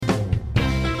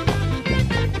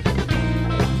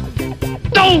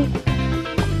Go!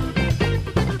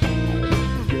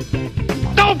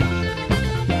 Go!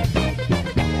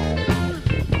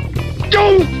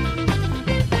 Go!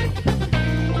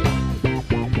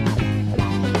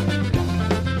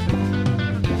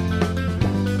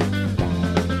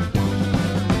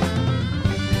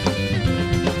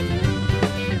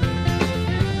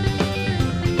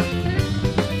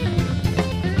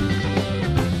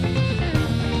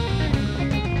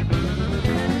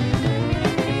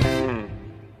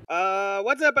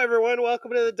 What's up, everyone?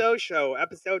 Welcome to the Doe Show,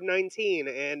 episode 19.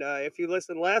 And if you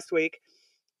listened last week,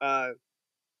 then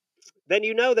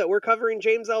you know that we're covering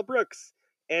James L. Brooks.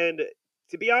 And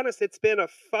to be honest, it's been a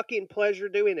fucking pleasure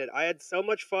doing it. I had so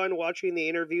much fun watching the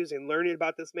interviews and learning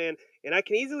about this man. And I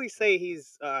can easily say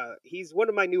he's one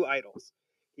of my new idols.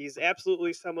 He's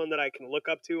absolutely someone that I can look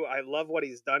up to. I love what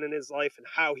he's done in his life and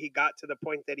how he got to the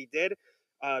point that he did,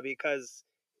 because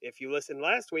if you listened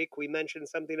last week, we mentioned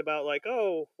something about like,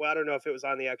 oh, well, I don't know if it was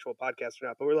on the actual podcast or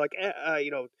not, but we're like,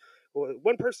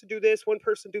 one person do this, one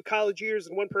person do college years,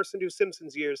 and one person do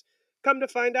Simpsons years. Come to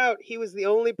find out, he was the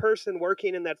only person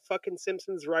working in that fucking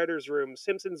Simpsons writers' room,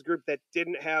 Simpsons group that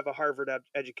didn't have a Harvard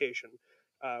education,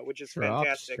 which is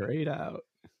fantastic. Straight out.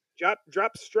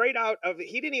 Dropped straight out of.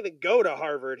 He didn't even go to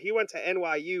Harvard. He went to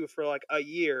NYU for like a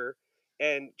year,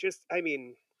 and just, I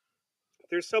mean,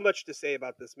 there's so much to say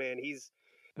about this man.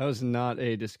 That was not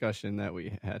a discussion that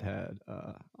we had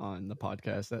on the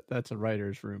podcast. That's a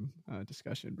writer's room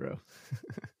discussion, bro.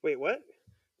 Wait, what?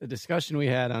 The discussion we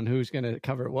had on who's going to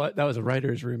cover what, that was a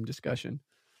writer's room discussion.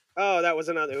 Oh, that was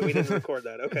another. We didn't record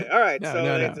that. Okay. All right.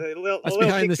 No. It's a little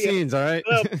behind the scenes, all right?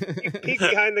 A little peek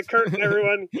behind the curtain,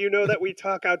 everyone. You know that we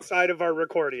talk outside of our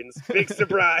recordings. Big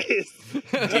surprise.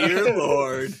 Dear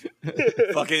Lord.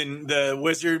 Fucking the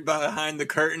wizard behind the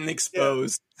curtain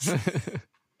exposed. Yeah.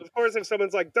 Of course, if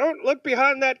someone's like, don't look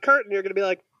behind that curtain, you're going to be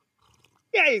like,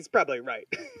 yeah, he's probably right.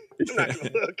 I'm not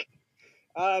going to look.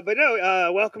 But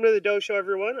no, welcome to the Doe Show,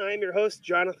 everyone. I am your host,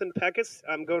 Jonathan Peckus.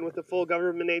 I'm going with the full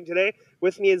government name today.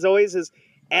 With me, as always, is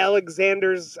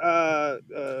Alexander's.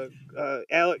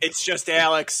 It's just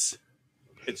Alex.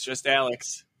 It's just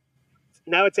Alex.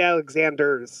 Now it's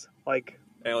Alexander's.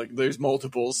 There's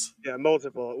multiples. Yeah,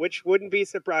 multiple. Which wouldn't be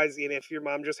surprising if your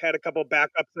mom just had a couple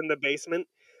backups in the basement.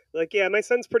 Like, yeah, my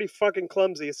son's pretty fucking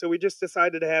clumsy, so we just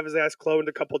decided to have his ass cloned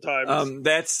a couple times.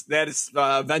 That is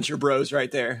Venture Bros right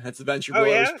there. That's the Venture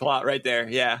Bros plot right there.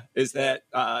 Yeah, is that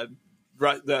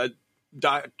the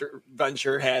Dr.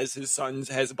 Venture has his sons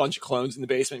has a bunch of clones in the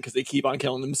basement because they keep on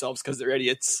killing themselves because they're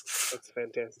idiots. That's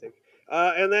fantastic.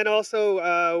 And then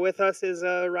also with us is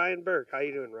Ryan Burke. How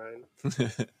you doing, Ryan?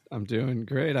 I'm doing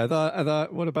great. I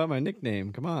thought. What about my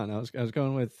nickname? Come on, I was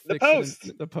going with the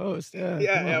Post. The Post. Yeah.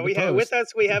 Yeah. We have with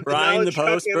us. We have Ryan the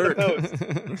Post.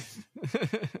 The Post.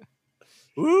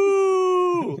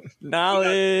 Woo!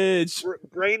 Knowledge.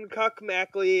 Brain Cuck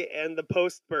Mackley and the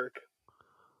Post Burke.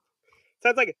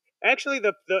 Sounds like actually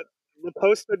the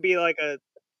Post would be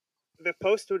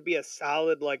a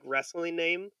solid like wrestling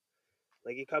name.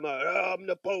 Like you come out, oh, I'm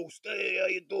the Post. Hey, how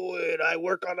you doing? I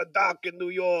work on a dock in New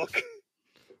York.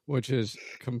 Which is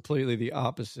completely the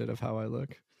opposite of how I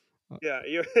look. Yeah,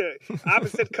 you're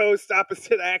opposite coast,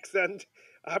 opposite accent,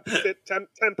 opposite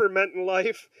temperament in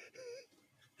life.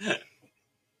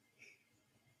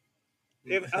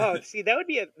 See, that would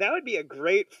be a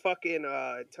great fucking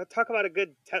talk about a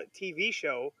good TV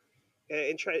show.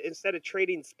 Instead of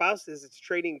trading spouses, it's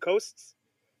trading coasts.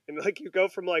 And like you go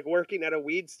from like working at a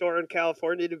weed store in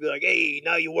California to be like, hey,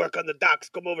 now you work on the docks.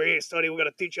 Come over here, sonny. We're gonna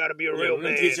teach you how to be a real man. We're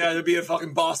gonna teach you how to be a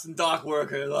fucking Boston dock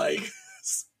worker. Like,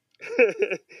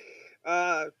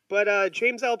 but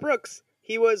James L. Brooks,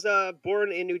 he was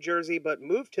born in New Jersey but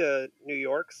moved to New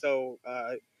York. So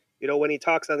when he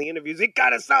talks on the interviews, he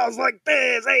kind of sounds like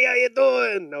this. Hey, how you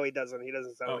doing? No, he doesn't. He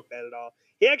doesn't sound like that at all.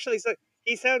 He actually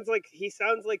he sounds like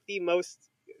the most.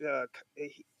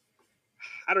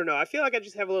 I don't know. I feel like I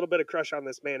just have a little bit of crush on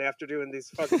this man after doing these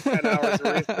fucking 10 hours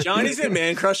of research. Johnny's been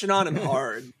man crushing on him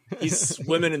hard. He's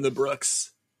swimming in the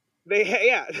Brooks.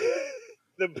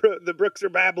 The Brooks are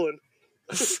babbling.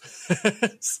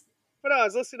 But I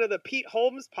was listening to the Pete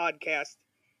Holmes podcast,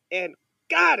 and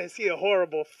God, is he a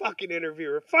horrible fucking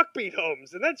interviewer. Fuck Pete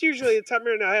Holmes. And that's usually the time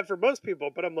I have for most people,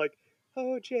 but I'm like,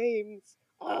 oh, James.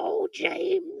 Oh,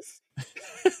 James.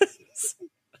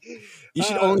 You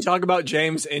should only talk about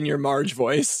James in your Marge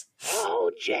voice. Oh,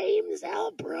 James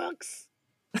L. Brooks.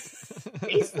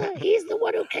 He's the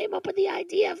one who came up with the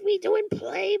idea of me doing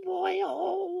Playboy.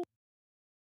 Oh.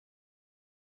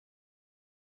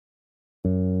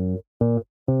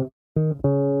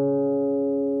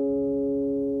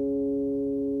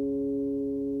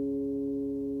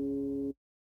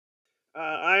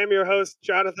 I am your host,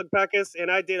 Jonathan Peckus, and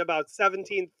I did about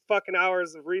 17 fucking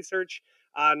hours of research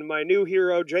on my new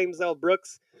hero, James L.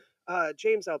 Brooks.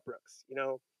 James L. Brooks, you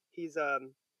know, he's a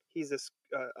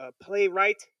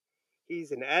playwright,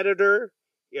 he's an editor,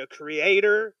 a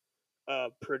creator, a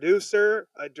producer,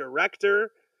 a director.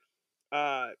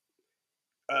 Uh,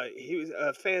 he was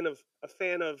a fan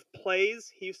of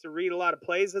plays. He used to read a lot of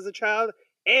plays as a child,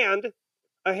 and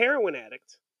a heroin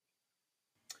addict.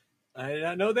 I did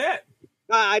not know that.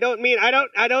 I don't mean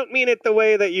it the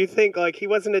way that you think. Like, he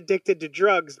wasn't addicted to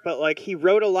drugs, but like he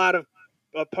wrote a lot of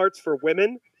parts for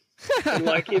women. And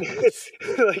like, you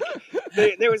know, like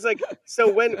there was like, so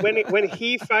when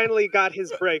he finally got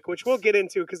his break, which we'll get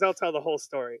into because I'll tell the whole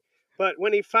story. But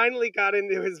when he finally got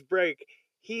into his break,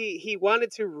 he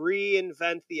wanted to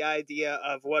reinvent the idea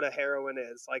of what a heroine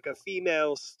is, like a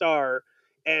female star.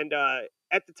 And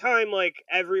at the time, like,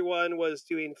 everyone was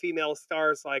doing female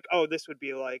stars, like, oh, this would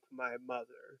be like my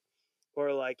mother,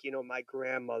 or like, you know, my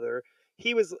grandmother.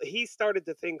 He started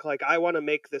to think like, I want to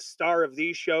make the star of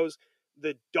these shows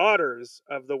the daughters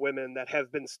of the women that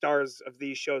have been stars of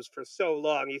these shows for so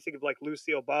long. You think of like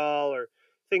Lucille Ball or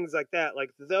things like that,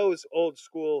 like those old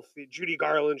school Judy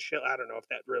Garland shit. I don't know if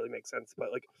that really makes sense,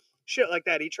 but like shit like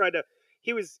that.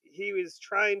 He was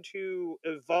trying to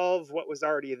evolve what was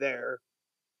already there,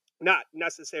 not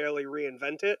necessarily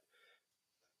reinvent it.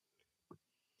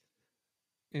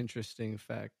 Interesting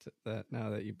fact that now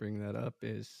that you bring that up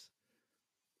is,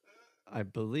 I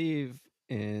believe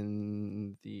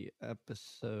in the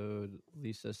episode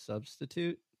Lisa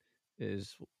Substitute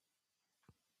is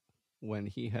when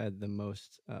he had the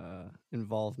most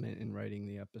involvement in writing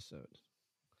the episode.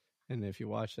 And if you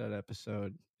watch that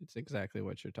episode, it's exactly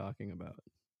what you're talking about.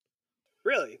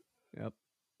 Really? Yep.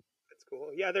 That's cool.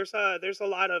 Yeah, there's a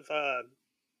lot of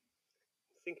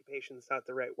syncopation's not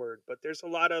the right word, but there's a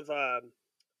lot of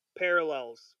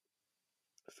parallels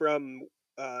from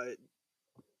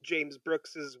James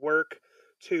Brooks's work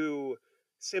to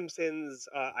Simpsons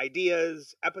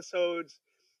ideas, episodes.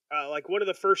 Like one of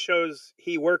the first shows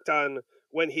he worked on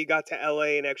when he got to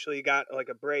LA and actually got like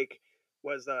a break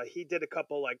was he did a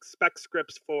couple like spec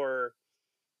scripts for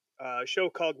a show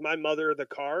called My Mother the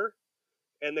Car,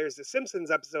 and there's a Simpsons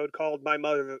episode called My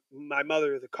Mother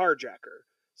the Carjacker.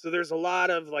 So there's a lot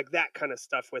of like that kind of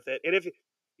stuff with it. And if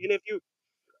you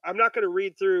I'm not going to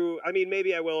read through, I mean,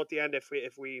 maybe I will at the end if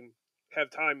we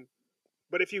have time.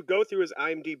 But if you go through his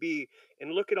IMDb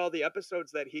and look at all the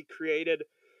episodes that he created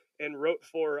and wrote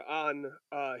for on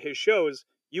his shows,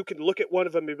 you can look at one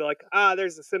of them and be like,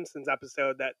 there's a Simpsons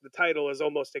episode that the title is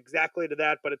almost exactly to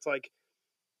that, but it's like,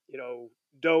 you know,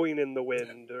 Doing in the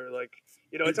Wind, or like,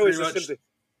 you know, it's always a Simpsons.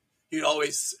 He'd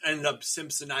always end up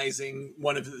Simpsonizing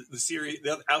one of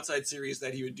the outside series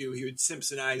that he would do. He would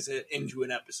Simpsonize it into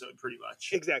an episode, pretty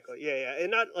much. Exactly, yeah,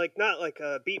 and not like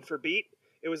beat for beat.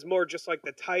 It was more just like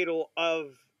the title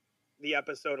of the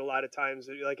episode. A lot of times,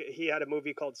 like he had a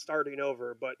movie called Starting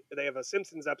Over, but they have a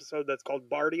Simpsons episode that's called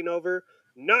Barding Over.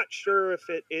 Not sure if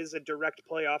it is a direct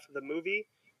play off of the movie,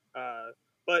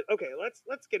 but okay,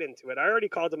 let's get into it. I already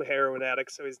called him a heroin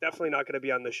addict, so he's definitely not going to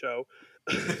be on the show.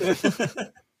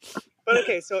 But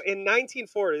okay, so in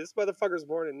 1940, this motherfucker's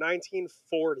born in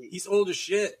 1940. He's old as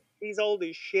shit. He's old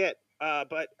as shit.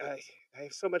 But I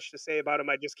have so much to say about him.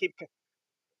 I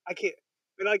can't.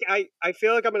 Like I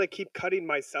feel like I'm gonna keep cutting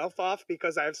myself off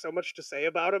because I have so much to say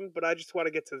about him. But I just want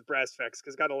to get to the brass tacks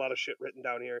because got a lot of shit written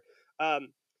down here.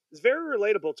 It's very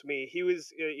relatable to me. He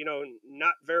was, you know,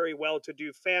 not very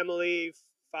well-to-do family.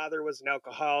 Father was an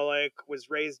alcoholic. Was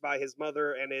raised by his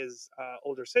mother and his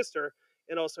older sister,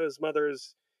 and also his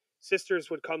mother's sisters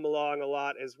would come along a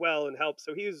lot as well and help.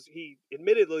 So he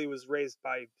admittedly was raised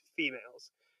by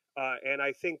females. And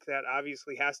I think that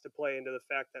obviously has to play into the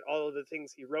fact that all of the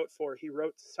things he wrote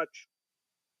such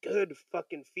good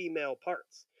fucking female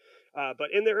parts.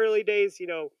 But in the early days, you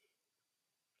know,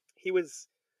 he was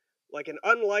like an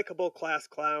unlikable class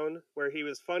clown where he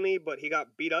was funny, but he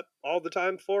got beat up all the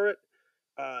time for it.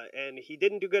 And he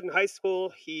didn't do good in high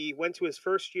school. He went to his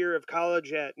first year of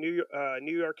college at New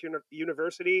York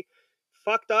University,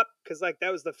 fucked up because like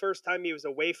that was the first time he was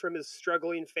away from his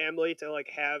struggling family to like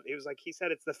have. It was like he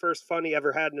said it's the first fun he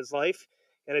ever had in his life,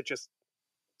 and it just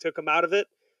took him out of it.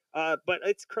 But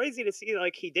it's crazy to see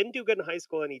like he didn't do good in high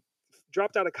school and he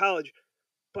dropped out of college,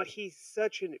 but he's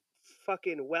such a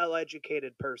fucking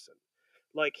well-educated person.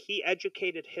 Like he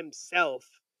educated himself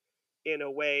in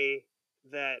a way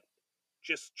that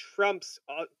just trumps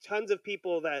tons of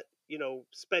people that, you know,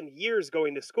 spend years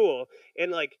going to school.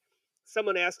 And like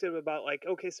someone asked him about like,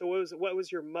 okay, so what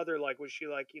was your mother like? Was she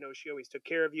like, you know, she always took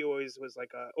care of you, always was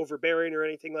like overbearing or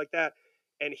anything like that?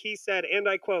 And he said, and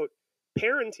I quote,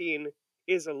 parenting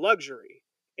is a luxury,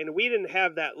 and we didn't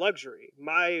have that luxury.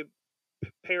 My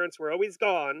parents were always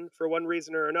gone for one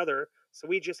reason or another, so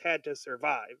we just had to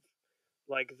survive.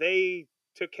 Like, they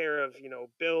took care of,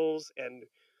 bills and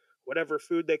whatever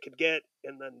food they could get,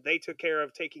 and then they took care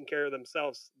of taking care of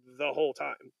themselves the whole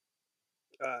time,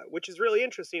 which is really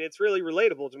interesting. It's really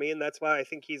relatable to me, and that's why I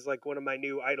think he's like one of my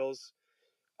new idols,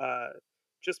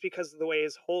 just because of the way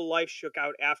his whole life shook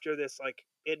out after this, like,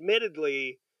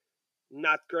 admittedly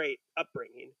not great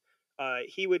upbringing.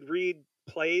 He would read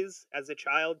plays as a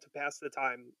child to pass the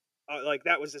time. Like,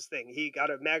 that was his thing. He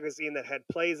got a magazine that had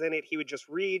plays in it. He would just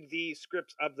read the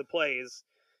scripts of the plays.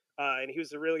 And he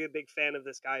was a really big fan of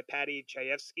this guy, Paddy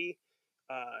Chayefsky.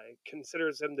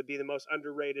 Considers him to be the most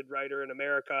underrated writer in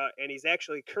America. And he's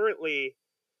actually currently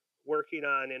working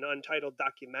on an untitled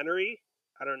documentary.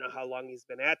 I don't know how long he's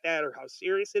been at that or how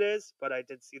serious it is, but I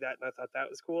did see that and I thought that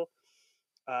was cool.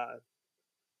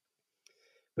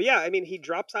 But yeah, I mean, he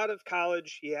drops out of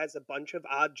college. He has a bunch of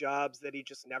odd jobs that he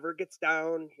just never gets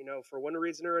down, for one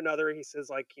reason or another. He says,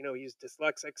 like, he's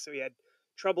dyslexic, so he had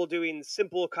trouble doing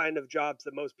simple kind of jobs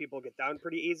that most people get down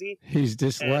pretty easy. He's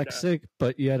dyslexic,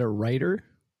 but yet a writer?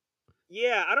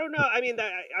 Yeah, I don't know. I mean,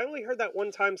 I only heard that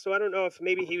one time, so I don't know if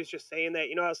maybe he was just saying that.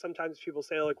 You know how sometimes people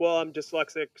say, like, well, I'm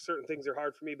dyslexic, certain things are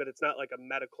hard for me, but it's not like a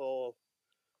medical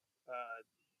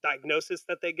diagnosis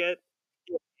that they get.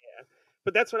 Yeah.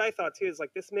 But that's what I thought too. Is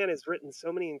like, this man has written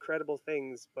so many incredible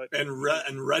things, but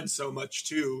read so much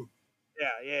too.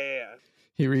 Yeah.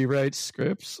 He rewrites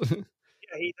scripts.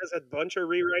 Yeah, he does a bunch of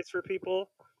rewrites for people,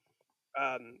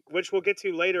 which we'll get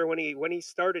to later when he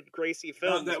started Gracie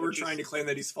Films. Not that we're trying to claim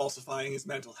that he's falsifying his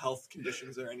mental health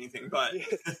conditions or anything, but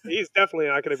he's definitely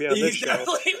not going to be on this show.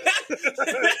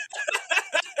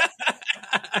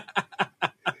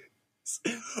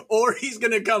 Or he's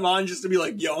gonna come on just to be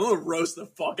like, yo, I'm gonna roast the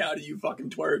fuck out of you fucking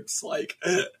twerks. Like,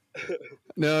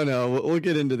 no, we'll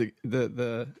get into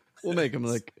the we'll make him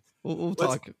like, we'll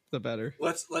talk the better.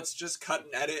 Let's just cut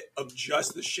an edit of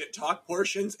just the shit talk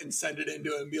portions and send it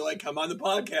into him and be like, come on the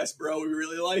podcast, bro, we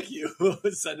really like you.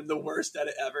 Send him the worst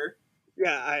edit ever.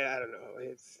 Yeah, I don't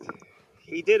know.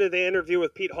 He did the interview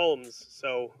with Pete Holmes,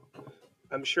 so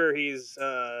I'm sure he's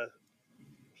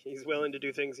willing to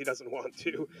do things he doesn't want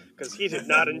to, because he did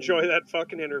not enjoy that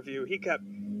fucking interview. He kept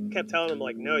telling him,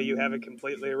 like, no, you have it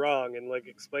completely wrong, and like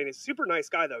explain. He's a super nice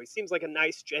guy, though. He seems like a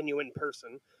nice, genuine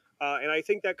person, and I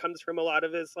think that comes from a lot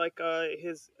of his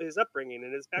his upbringing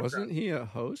and his background. Wasn't he a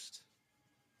host?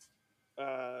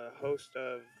 Host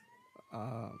of.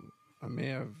 I may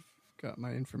have got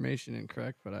my information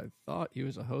incorrect, but I thought he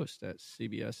was a host at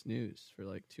CBS News for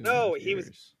like 2 years. No, he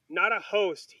was not a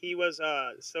host. He was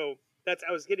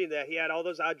I was getting that. He had all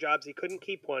those odd jobs. He couldn't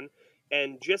keep one.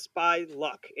 And just by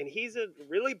luck. And he's a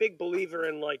really big believer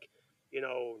in, like,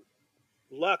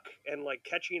 luck and, like,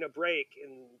 catching a break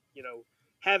and,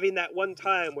 having that one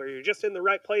time where you're just in the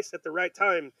right place at the right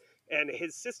time. And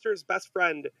his sister's best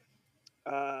friend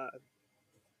got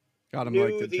him,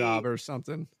 like, the job or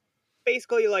something.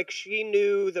 Basically, like, she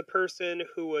knew the person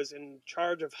who was in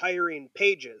charge of hiring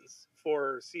pages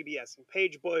for CBS. And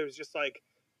Page Boy was just like,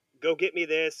 go get me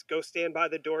this, go stand by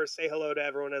the door, say hello to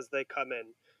everyone as they come in.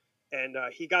 And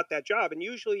he got that job. And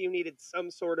usually you needed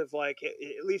some sort of, like,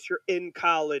 at least you're in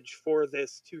college for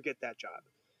this to get that job.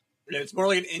 Yeah, it's more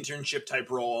like an internship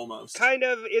type role almost. Kind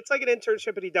of. It's like an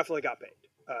internship, but he definitely got paid.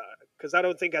 Because I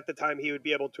don't think at the time he would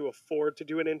be able to afford to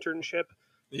do an internship.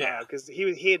 Yeah. Because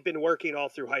he had been working all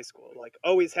through high school. Like,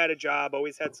 always had a job,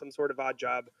 always had some sort of odd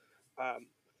job.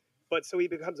 But so he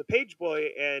becomes a page boy,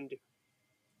 and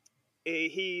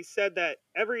he said that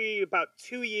every about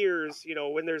 2 years,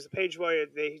 when there's a page boy,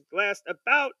 they last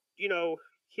about,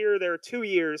 here, there 2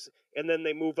 years, and then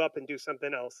they move up and do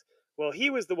something else. Well,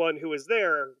 he was the one who was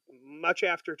there much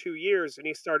after 2 years, and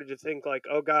he started to think, like,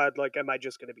 oh God, like, am I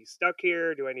just going to be stuck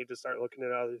here? Do I need to start looking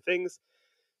at other things?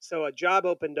 So a job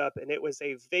opened up, and it was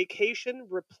a vacation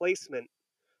replacement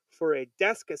for a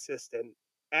desk assistant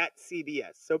at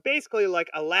CBS. So basically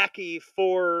like a lackey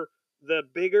for the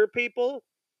bigger people.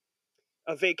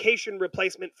 A vacation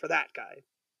replacement for that guy,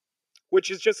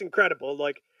 which is just incredible.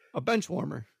 Like, a bench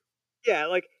warmer. Yeah,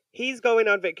 like, he's going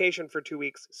on vacation for 2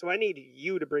 weeks, so I need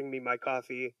you to bring me my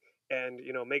coffee and,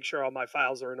 make sure all my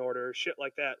files are in order, shit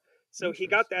like that. So he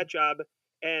got that job,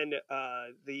 and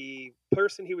the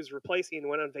person he was replacing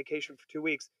went on vacation for 2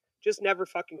 weeks, just never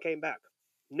fucking came back.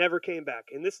 Never came back.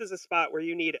 And this is a spot where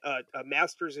you need a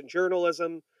master's in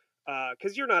journalism,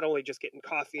 because you're not only just getting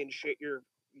coffee and shit, you're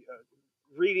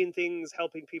reading things,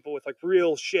 helping people with, like,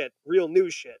 real shit, real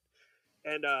news shit.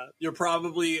 And you're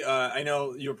probably I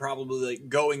know you're probably, like,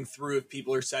 going through if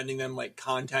people are sending them, like,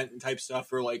 content and type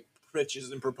stuff, or like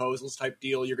pitches and proposals type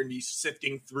deal. You're going to be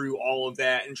sifting through all of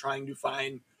that and trying to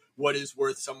find what is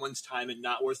worth someone's time and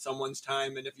not worth someone's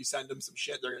time. And if you send them some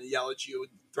shit, they're going to yell at you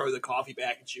and throw the coffee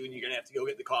back at you, and you're going to have to go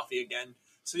get the coffee again.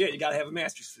 So yeah, you got to have a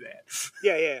master's for that.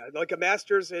 Yeah, like a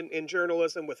master's in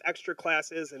journalism with extra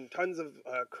classes and tons of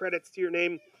credits to your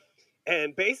name.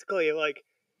 And basically, like,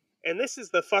 and this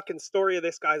is the fucking story of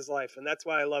this guy's life, and that's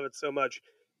why I love it so much.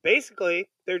 Basically,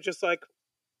 they're just like,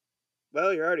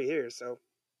 well, you're already here, so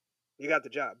you got the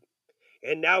job.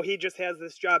 And now he just has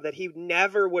this job that he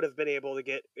never would have been able to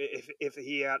get if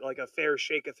he had like a fair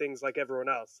shake of things like everyone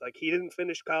else. Like, he didn't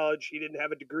finish college, he didn't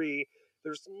have a degree.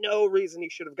 There's no reason he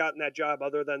should have gotten that job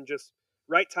other than just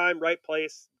right time, right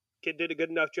place. Kid did a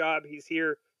good enough job. He's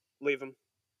here. Leave him.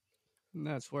 And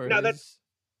that's where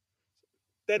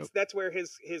that's where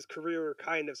his career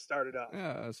kind of started off.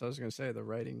 Yeah, so I was gonna say the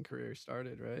writing career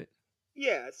started, right?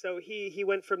 Yeah, so he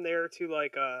went from there to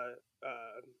like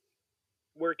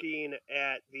working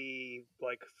at the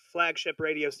like flagship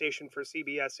radio station for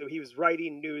CBS. So he was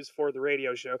writing news for the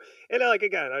radio show. And like,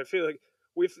 again, I feel like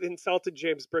we've insulted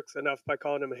James Brooks enough by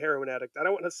calling him a heroin addict. I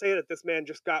don't want to say that this man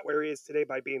just got where he is today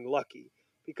by being lucky,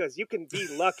 because you can be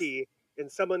lucky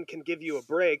and someone can give you a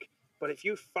break. But if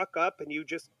you fuck up and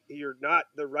you're not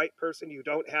the right person, you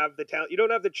don't have the talent, you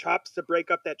don't have the chops to break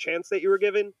up that chance that you were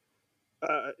given.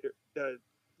 You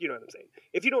know what I'm saying?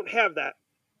 If you don't have that,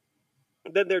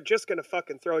 then they're just going to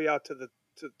fucking throw you out to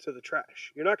the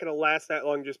trash. You're not going to last that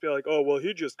long and just be like, oh, well,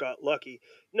 he just got lucky.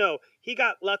 No, he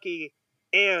got lucky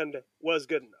and was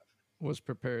good enough. Was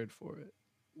prepared for it.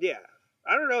 Yeah.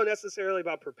 I don't know necessarily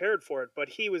about prepared for it, but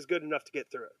he was good enough to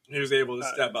get through it. He was able to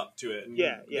step up to it.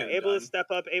 Able to step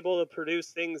up, able to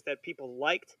produce things that people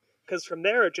liked. Because from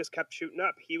there, it just kept shooting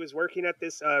up. He was working at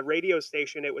this radio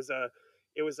station. It was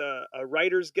a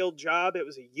writer's guild job. It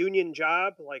was a union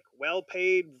job, like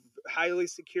well-paid, highly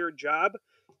secured job.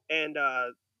 And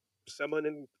someone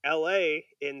in L.A.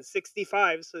 in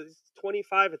 65, so he's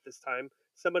 25 at this time,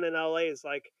 someone in L.A. is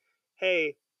like,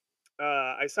 hey,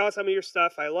 I saw some of your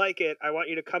stuff. I like it. I want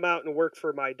you to come out and work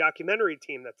for my documentary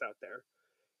team that's out there.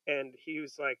 And he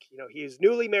was like, he's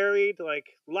newly married, like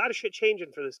a lot of shit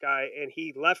changing for this guy. And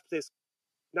he left this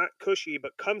not cushy,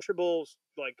 but comfortable,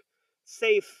 like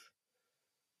safe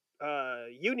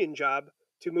union job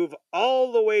to move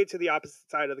all the way to the opposite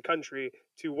side of the country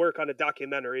to work on a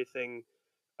documentary thing.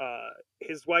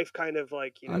 His wife kind of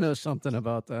like, I know something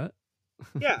about that.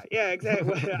 Yeah,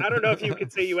 exactly. I don't know if you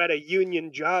could say you had a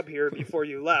union job here before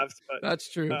you left, but that's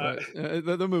true. But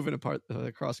they're moving apart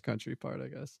the cross country part, I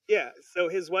guess. Yeah. So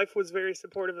his wife was very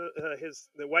supportive of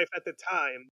the wife at the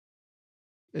time.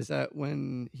 Is that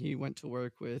when he went to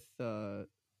work with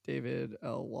David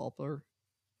L. Walper?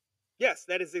 Yes,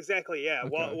 that is exactly. Yeah.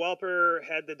 Okay. Walper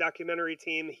had the documentary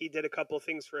team. He did a couple of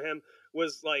things for him.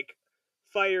 Was like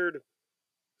fired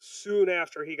soon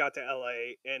after he got to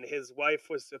LA, and his wife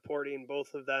was supporting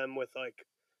both of them with like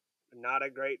not a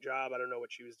great job. I don't know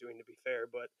what she was doing, to be fair,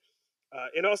 but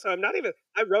and also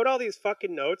I wrote all these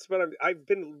fucking notes, but I've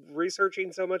been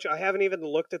researching so much I haven't even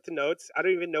looked at the notes. I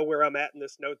don't even know where I'm at in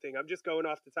this note thing. I'm just going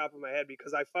off the top of my head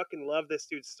because I fucking love this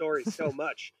dude's story so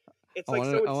much. It's so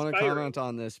inspiring. I want to comment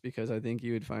on this because I think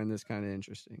you would find this kind of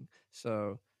interesting.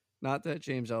 So, not that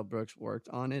James L. Brooks worked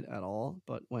on it at all,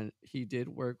 but when he did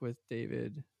work with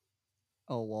David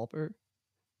L. Walper,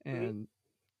 and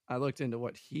I looked into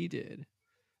what he did,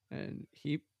 and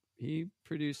he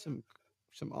produced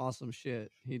some awesome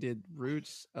shit. He did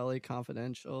Roots, LA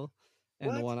Confidential,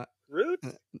 and the one Roots?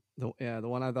 The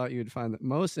one I thought you'd find the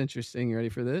most interesting. You ready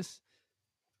for this?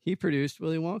 He produced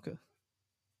Willy Wonka.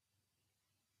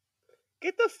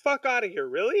 Get the fuck out of here,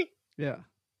 really? Yeah.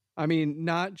 I mean,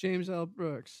 not James L.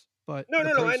 Brooks, but no, I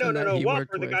know.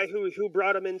 Walper, the guy who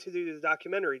brought him into the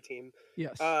documentary team.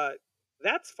 Yes.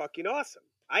 That's fucking awesome.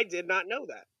 I did not know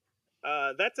that.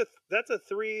 That's a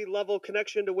 3-level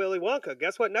connection to Willy Wonka.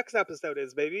 Guess what next episode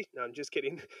is, baby? No, I'm just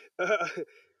kidding.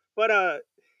 But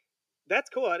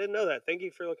that's cool. I didn't know that. Thank you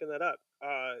for looking that up.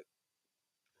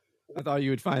 I thought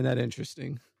you would find that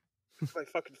interesting. It's my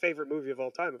fucking favorite movie of all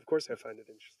time. Of course I find it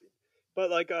interesting. But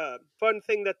like a fun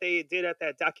thing that they did at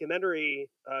that documentary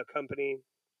company,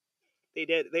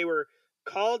 they were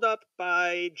called up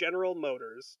by General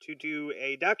Motors to do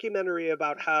a documentary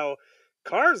about how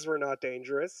cars were not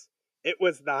dangerous. It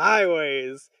was the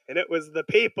highways, and it was the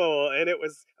people, and it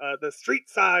was the street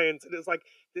signs, and it was like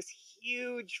this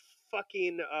huge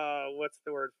fucking what's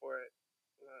the word for it?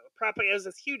 It was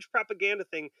this huge propaganda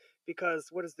thing because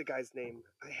what is the guy's name?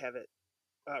 I have it.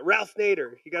 Ralph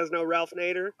Nader. You guys know Ralph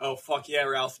Nader? Oh, fuck yeah,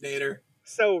 Ralph Nader.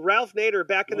 So Ralph Nader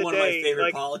back in the day, one of my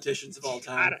favorite politicians of all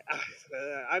time.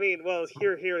 I mean, well,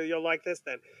 here, you'll like this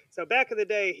then. So back in the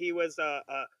day, he was a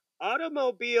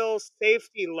automobile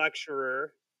safety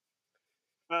lecturer,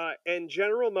 and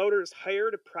General Motors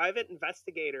hired private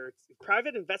investigators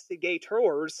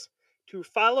to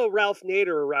follow Ralph Nader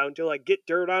around to like get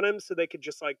dirt on him, so they could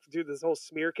just like do this whole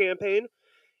smear campaign.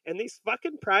 And these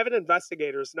fucking private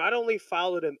investigators not only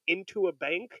followed him into a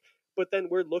bank, but then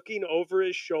were looking over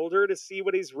his shoulder to see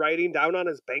what he's writing down on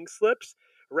his bank slips.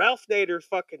 Ralph Nader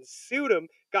fucking sued him,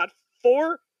 got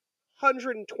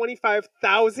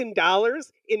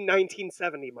 $425,000 in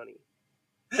 1970 money.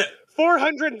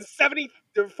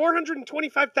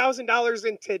 $425,000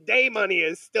 in today money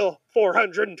is still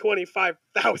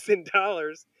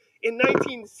 $425,000. In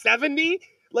 1970,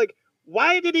 like,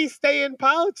 why did he stay in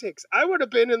politics? I would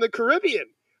have been in the Caribbean.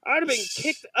 I would have been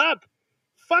kicked up.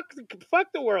 Fuck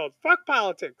the world. Fuck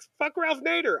politics. Fuck Ralph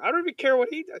Nader. I don't even care what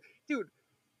he does. Dude,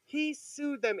 he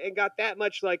sued them and got that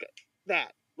much like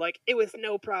that. Like, it was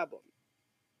no problem.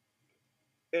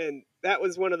 And that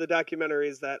was one of the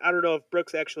documentaries that, I don't know if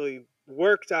Brooks actually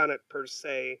worked on it per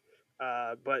se,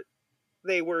 but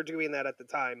they were doing that at the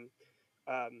time.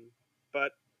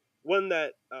 But one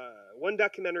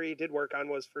documentary he did work on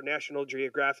was for National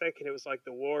Geographic, and it was like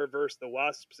the war versus the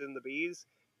wasps and the bees.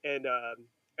 And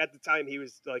at the time, he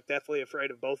was like definitely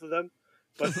afraid of both of them.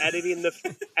 But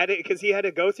because he had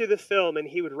to go through the film and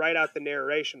he would write out the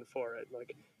narration for it,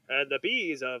 like, and the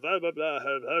bees of blah blah blah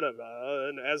blah blah blah,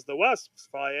 and as the wasps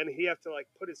fly in, he have to like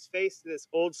put his face to this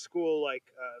old school like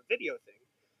video thing.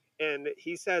 And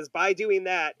he says by doing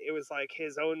that, it was like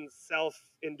his own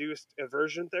self-induced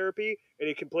aversion therapy, and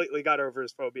he completely got over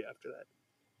his phobia after that.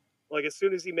 Like, as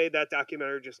soon as he made that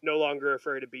documentary, just no longer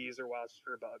afraid of bees or wasps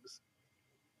or bugs,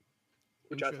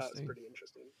 which I thought was pretty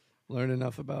interesting. Learn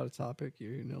enough about a topic,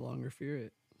 you no longer fear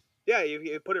it. Yeah,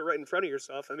 you put it right in front of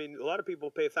yourself. I mean, a lot of people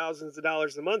pay thousands of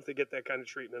dollars a month to get that kind of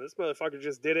treatment. This motherfucker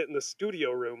just did it in the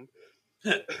studio room.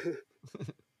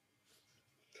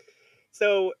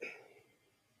 So,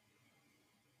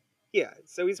 yeah,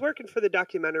 so he's working for the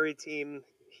documentary team.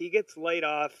 He gets laid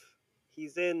off.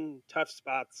 He's in tough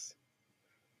spots.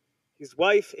 His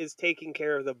wife is taking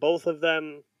care of the both of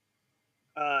them.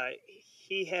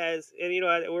 He has, and you know,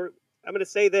 I'm going to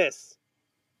say this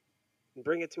and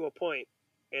bring it to a point,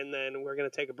 and then we're going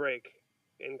to take a break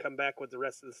and come back with the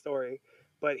rest of the story.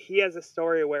 But he has a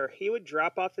story where he would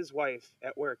drop off his wife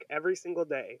at work every single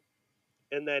day,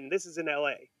 and then this is in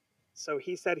LA. So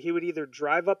he said he would either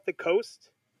drive up the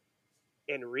coast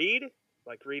and read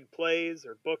plays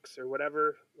or books or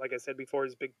whatever. Like I said before,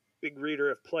 he's a big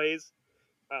reader of plays.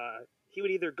 He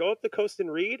would either go up the coast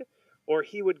and read, or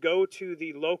he would go to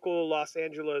the local Los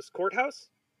Angeles courthouse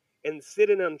and sit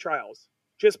in on trials,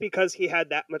 just because he had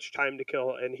that much time to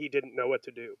kill and he didn't know what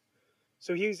to do.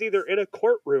 So he was either in a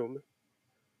courtroom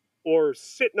or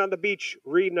sitting on the beach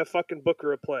reading a fucking book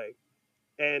or a play.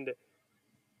 And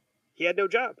he had no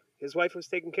job. His wife was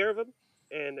taking care of him.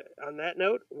 And on that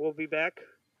note, we'll be back.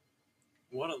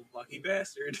 What a lucky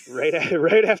bastard.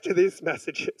 Right after these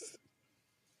messages.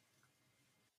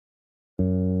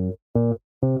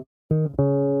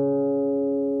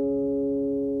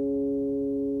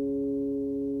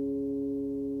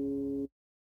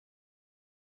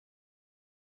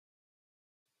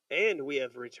 And we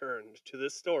have returned to the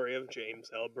story of James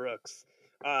L. Brooks.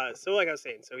 So like I was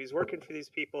saying, so he's working for these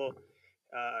people,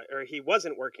 or he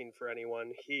wasn't working for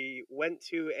anyone. He went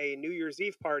to a New Year's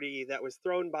Eve party that was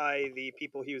thrown by the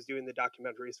people he was doing the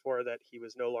documentaries for that he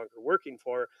was no longer working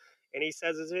for. And he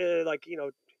says, it's like, you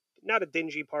know, not a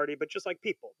dingy party, but just like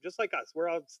people, just like us. We're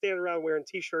all standing around wearing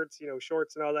T-shirts, you know,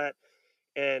 shorts and all that.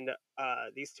 And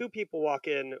these two people walk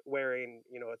in wearing,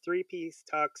 you know, a three-piece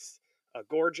tux, a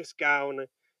gorgeous gown,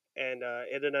 and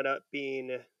it ended up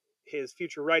being his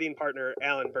future writing partner,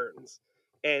 Alan Burns.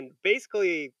 And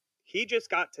basically, he just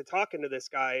got to talking to this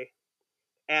guy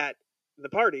at the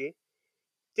party.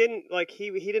 He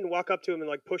didn't walk up to him and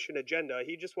like push an agenda.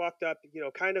 He just walked up, you know,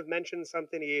 kind of mentioned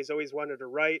something he's always wanted to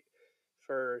write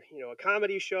for, you know, a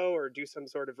comedy show or do some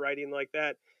sort of writing like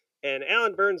that. And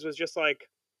Alan Burns was just like,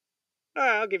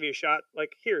 I'll give you a shot.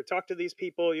 Like, here, talk to these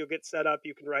people. You'll get set up.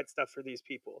 You can write stuff for these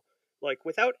people. Like,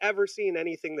 without ever seeing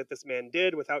anything that this man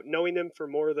did, without knowing him for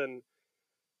more than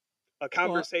a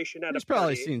conversation at a party. He's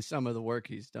probably seen some of the work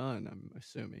he's done, I'm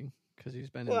assuming, because he's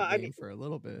been in the game for a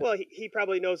little bit. Well, he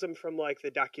probably knows him from, like,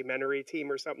 the documentary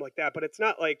team or something like that, but it's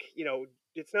not like, you know,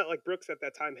 it's not like Brooks at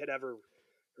that time had ever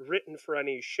written for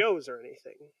any shows or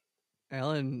anything.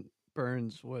 Alan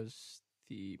Burns was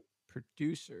the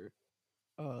producer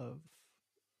of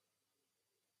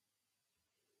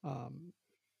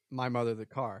My Mother the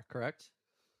Car, correct?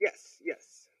 Yes.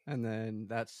 And then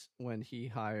that's when he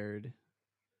hired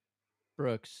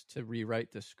Brooks to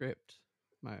rewrite the script.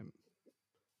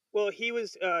 Well, he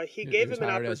was he He gave was him an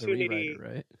hired as a opportunity.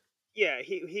 rewriter, right? Yeah,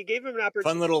 he gave him an opportunity.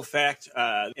 Fun little fact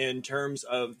in terms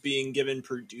of being given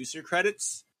producer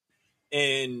credits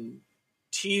in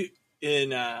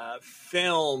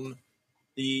film,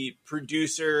 the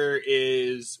producer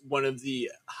is one of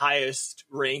the highest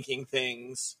ranking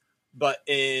things, but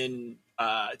in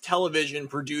television,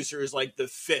 producer is like the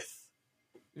 5th.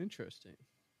 Interesting.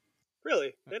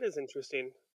 Really, that is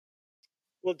interesting.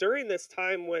 Well, during this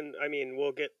time when, I mean,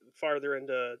 we'll get farther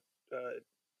into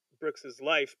Brooks's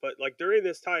life, but like during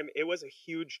this time, it was a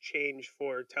huge change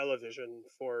for television.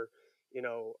 For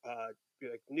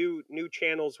like new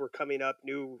channels were coming up,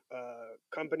 new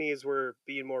companies were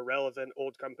being more relevant,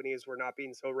 old companies were not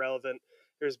being so relevant.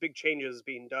 There's big changes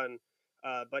being done,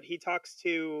 but he talks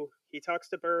to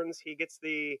Burns. He gets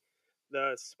the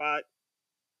spot,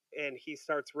 and he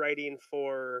starts writing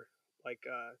for like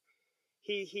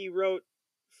he wrote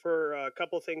for a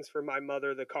couple things for My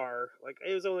Mother the Car. Like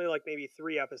it was only like maybe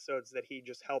 3 episodes that he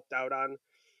just helped out on.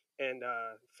 And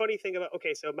funny thing about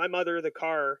so My Mother the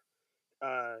Car,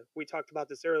 we talked about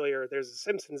this earlier. There's a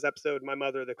Simpsons episode, My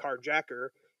Mother the Carjacker,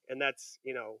 and that's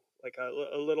like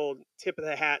a little tip of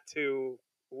the hat to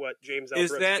what James L.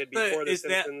 Brooks did before the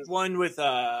Simpsons. Is that one with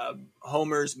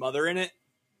Homer's mother in it?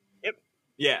 Yep.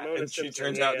 Yeah, Mona and she Simpson.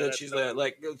 turns out that she's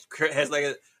has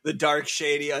like the dark,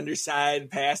 shady underside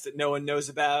past that no one knows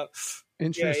about.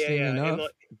 Interesting enough,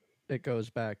 it goes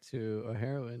back to a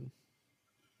heroine.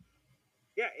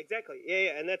 Yeah, exactly.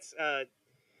 Yeah, and that's.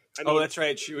 That's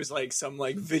right. She was like some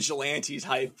like vigilante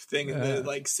type thing in the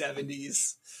like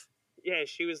 70s. Yeah,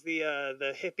 she was the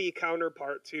hippie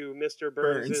counterpart to Mr.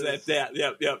 Burns.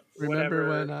 Yep. Remember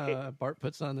when Bart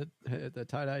puts on the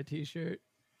tie-dye T-shirt?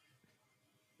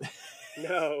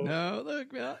 No, look,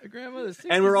 Grandma, the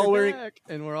and we're all wearing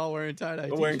tie-dye.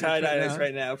 We're wearing tie-dyes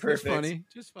right now.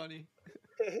 Perfect. Just funny.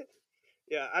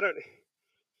 Yeah, I don't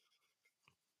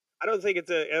think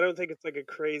it's like a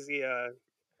crazy. I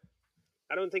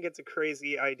don't think it's a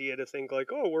crazy idea to think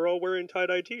like, oh, we're all wearing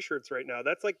tie-dye T-shirts right now.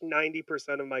 That's like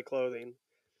 90% of my clothing.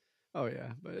 Oh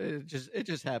yeah, but it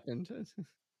just happened.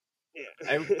 Yeah,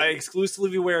 I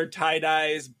exclusively wear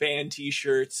tie-dyes, band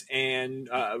T-shirts, and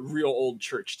real old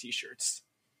church T-shirts.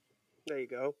 There you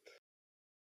go.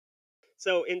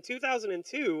 So in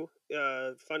 2002,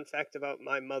 fun fact about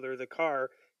My Mother the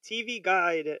Car, TV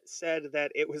Guide said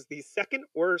that it was the second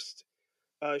worst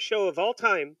show of all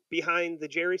time behind the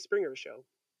Jerry Springer Show.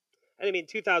 And I mean,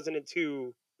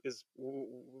 2002 is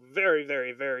very,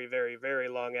 very, very, very, very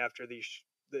long after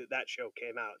that show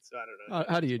came out. So I don't know.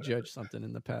 How do you judge something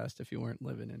in the past if you weren't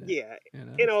living in it? Yeah,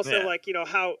 and also like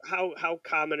how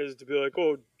common it is to be like,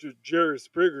 oh, the Jerry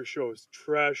Springer Show is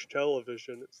trash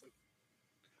television. It's like,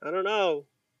 I don't know.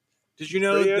 Did you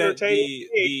know that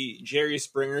the Jerry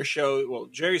Springer Show? Well,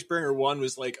 Jerry Springer 1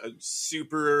 was like a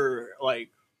super like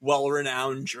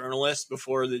well-renowned journalist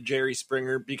before the Jerry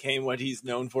Springer became what he's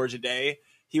known for today.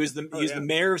 He was the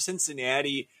mayor of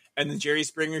Cincinnati, and the Jerry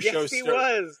Springer show started. Yes, he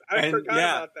was. I forgot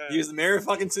about that. He was the mayor of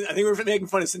fucking. I think we were making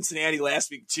fun of Cincinnati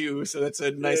last week too, so that's a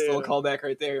nice little callback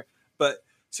right there. But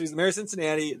so he's the mayor of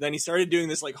Cincinnati. Then he started doing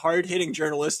this like hard-hitting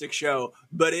journalistic show,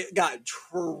 but it got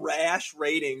trash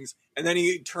ratings, and then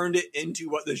he turned it into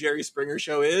what the Jerry Springer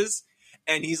Show is,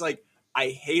 and he's like, I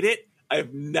hate it.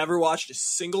 I've never watched a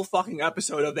single fucking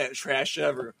episode of that trash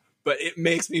ever, but it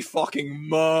makes me fucking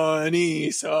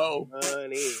money. So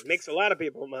money makes a lot of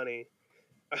people money.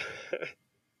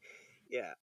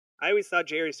 Yeah, I always thought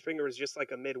Jerry Springer was just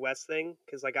like a Midwest thing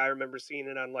because, like, I remember seeing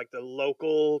it on like the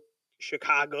local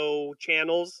Chicago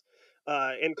channels,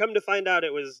 and come to find out,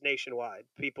 it was nationwide.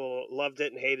 People loved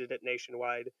it and hated it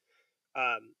nationwide.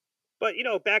 But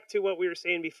back to what we were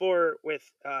saying before with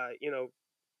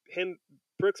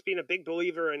Brooks being a big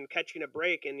believer in catching a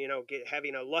break and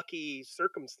having a lucky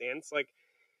circumstance. Like,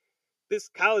 this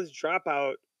college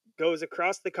dropout goes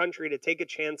across the country to take a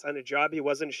chance on a job he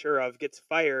wasn't sure of, gets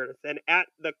fired, then at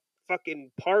the fucking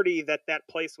party that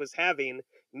place was having,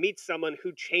 meets someone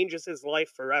who changes his life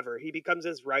forever. He becomes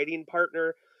his writing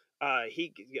partner.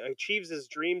 He achieves his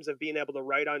dreams of being able to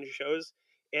write on shows.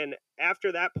 And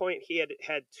after that point, he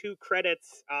had 2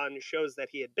 credits on shows that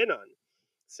he had been on.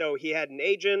 So he had an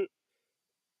agent,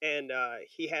 and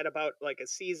he had about like a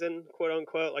season, quote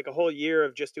unquote, like a whole year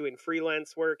of just doing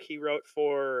freelance work. He wrote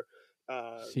for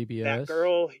CBS. That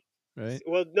Girl. Right?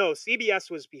 Well, no, CBS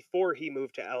was before he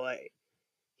moved to LA.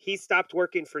 He stopped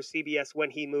working for CBS when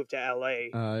he moved to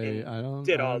LA. I don't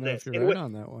know if you're right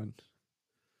on that one.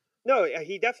 No,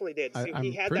 he definitely did. So I'm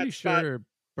he had pretty that spot. sure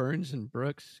Burns and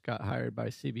Brooks got hired by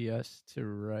CBS to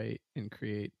write and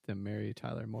create the Mary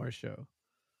Tyler Moore Show.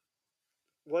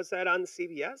 Was that on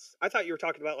CBS? I thought you were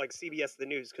talking about like CBS The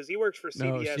News, because he works for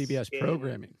CBS. No, CBS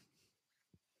programming.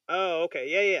 Oh,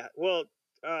 okay. Yeah. Well,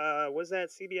 was that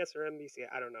CBS or NBC?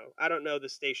 I don't know. I don't know the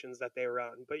stations that they were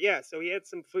on. But yeah, so he had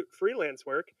some freelance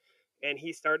work, and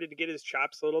he started to get his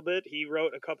chops a little bit. He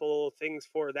wrote a couple things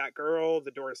for That Girl,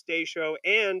 The Doris Day Show,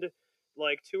 and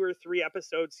like 2 or 3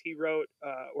 episodes he wrote,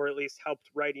 or at least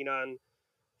helped writing on,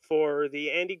 for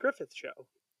the Andy Griffith Show.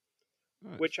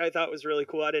 Nice. Which I thought was really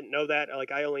cool. I didn't know that.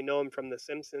 Like, I only know him from The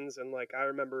Simpsons, and like I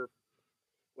remember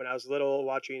when I was little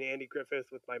watching Andy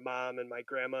Griffith with my mom and my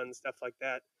grandma and stuff like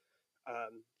that.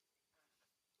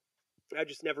 I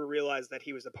just never realized that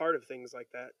he was a part of things like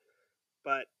that.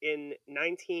 But in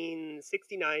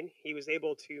 1969, he was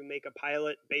able to make a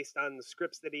pilot based on the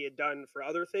scripts that he had done for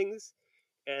other things.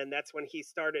 And that's when he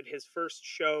started his first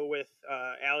show with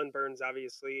Alan Burns,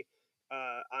 obviously,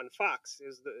 on Fox.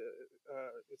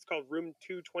 It's called Room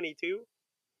 222.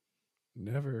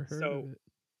 Never heard of it.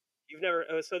 You've never...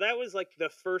 so that was like the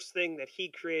first thing that he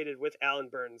created with Alan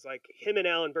Burns. Like, him and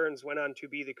Alan Burns went on to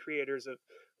be the creators of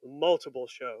multiple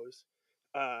shows.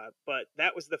 But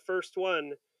that was the first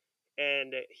one.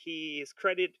 And he's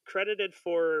credited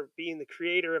for being the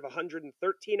creator of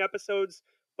 113 episodes,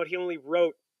 but he only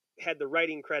had the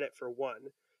writing credit for 1.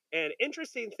 And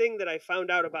interesting thing that I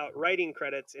found out about writing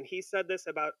credits, and he said this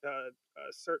about a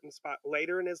certain spot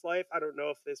later in his life. I don't know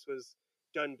if this was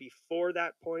done before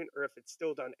that point or if it's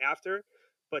still done after,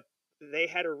 but they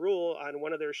had a rule on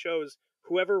one of their shows: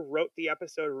 whoever wrote the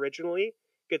episode originally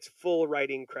gets full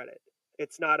writing credit.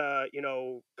 It's not a,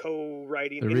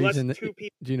 co-writing. Unless 2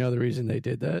 people. Do you know the reason they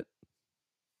did that?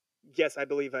 Yes, I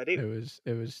believe I do.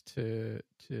 It was to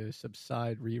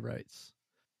subside rewrites.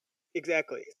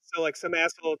 Exactly. So like some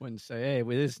asshole wouldn't say, "Hey,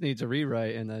 well, this needs a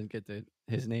rewrite," and then get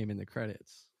his name in the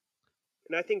credits.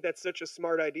 And I think that's such a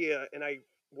smart idea, and I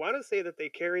want to say that they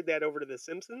carried that over to The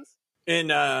Simpsons. In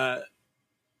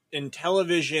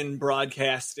television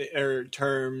broadcast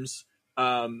terms,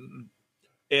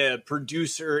 a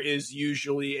producer is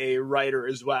usually a writer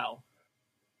as well.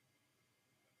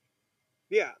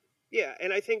 Yeah,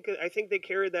 and I think they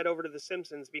carried that over to The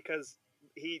Simpsons, because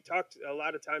he talked a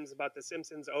lot of times about The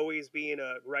Simpsons always being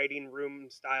a writing room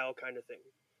style kind of thing.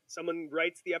 Someone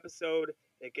writes the episode,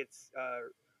 it gets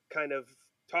kind of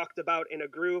talked about in a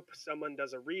group, someone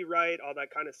does a rewrite, all that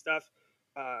kind of stuff.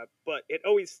 But it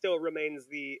always still remains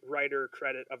the writer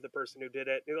credit of the person who did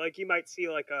it. Like, you might see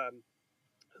like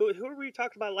who were we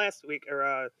talking about last week?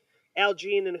 Or Al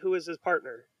Jean, and who is his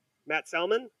partner? Matt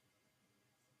Selman?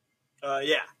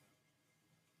 Yeah.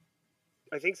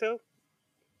 I think so.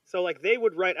 So, like, they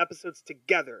would write episodes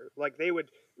together. Like, they would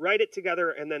write it together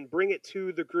and then bring it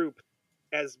to the group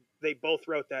as they both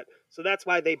wrote that. So that's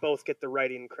why they both get the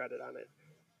writing credit on it.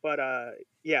 But,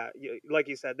 yeah, like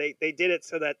you said, they did it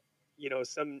so that,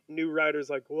 some new writer's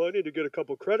like, well, I need to get a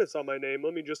couple credits on my name.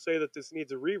 Let me just say that this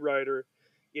needs a rewriter.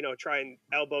 Try and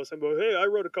elbow someone. Hey, I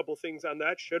wrote a couple things on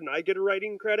that. Shouldn't I get a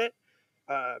writing credit?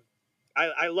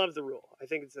 I love the rule. I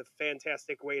think it's a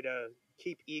fantastic way to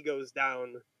keep egos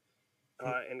down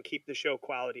and keep the show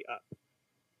quality up.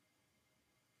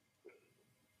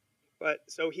 But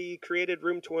so he created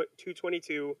Room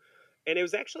 222, and it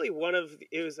was actually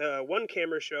a one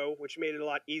camera show, which made it a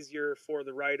lot easier for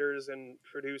the writers and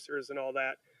producers and all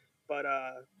that. But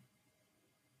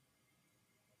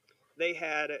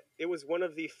it was one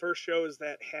of the first shows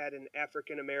that had an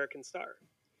African American star.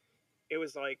 It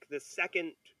was like the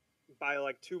second by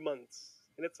like 2 months.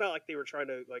 And it's not like they were trying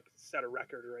to like set a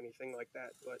record or anything like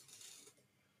that, but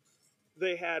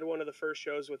they had one of the first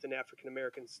shows with an African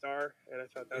American star, and I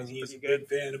thought that was pretty good. And he's a big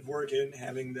fan of working,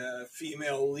 having the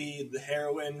female lead the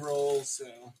heroine role,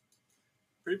 so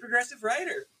pretty progressive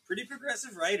writer.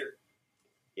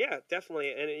 Yeah,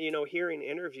 definitely. And hearing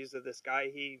interviews of this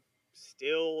guy, he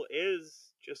still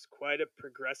is just quite a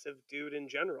progressive dude in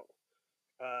general.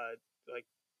 Like,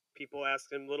 people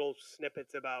asked him little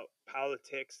snippets about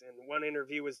politics, and one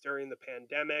interview was during the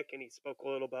pandemic, and he spoke a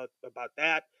little about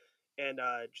that, and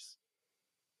just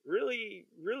really,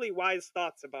 really wise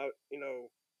thoughts about,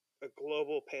 a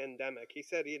global pandemic. He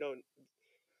said,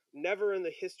 never in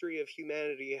the history of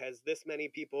humanity has this many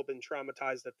people been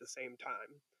traumatized at the same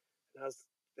time. And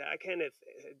I kind of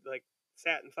like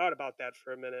sat and thought about that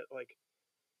for a minute, like,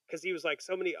 because he was like,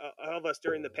 so many of us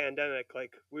during the pandemic,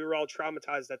 like, we were all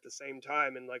traumatized at the same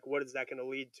time, and like, what is that going to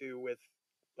lead to with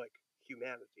like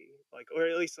humanity, like, or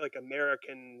at least like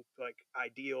American like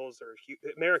ideals or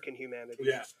American humanity?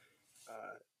 Yeah.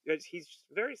 He's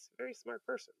a very, very smart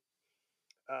person.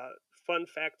 Fun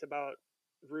fact about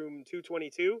Room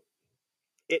 222,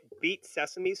 it beat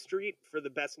Sesame Street for the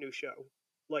best new show,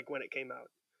 like when it came out.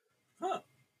 Huh.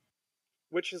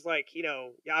 Which is like, you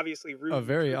know, obviously Room A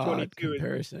very 222 odd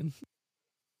comparison.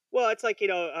 Well, it's like, you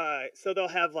know, so they'll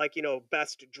have like, you know,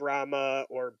 best drama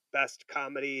or best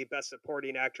comedy, best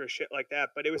supporting actress, shit like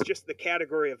that. But it was just the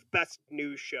category of best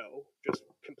new show, just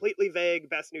completely vague,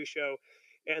 best new show.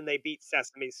 And they beat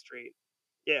Sesame Street.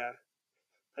 Yeah.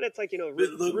 And it's like, you know,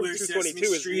 Room 222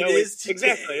 is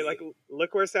exactly like,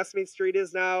 look where Sesame Street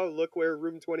is now. Look where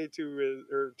Room 22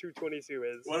 is, or 222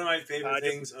 is. One of my favorite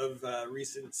things of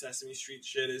recent Sesame Street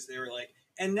shit is they were like,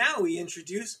 and now we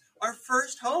introduce our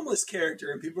first homeless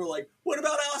character. And people are like, what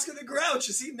about Oscar the Grouch?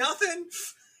 Is he nothing?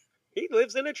 He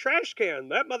lives in a trash can.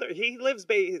 He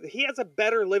has a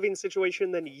better living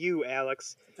situation than you,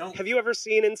 Alex. Have you ever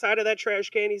seen inside of that trash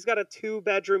can? He's got a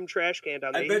 2-bedroom trash can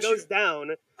down there. He goes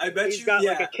down. He's got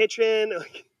like a kitchen.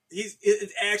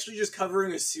 It's actually just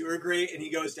covering a sewer grate, and he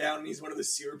goes down, and he's one of the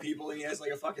sewer people, and he has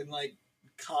like a fucking like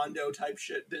condo type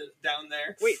shit down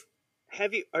there. Wait,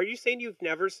 are you saying you've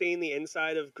never seen the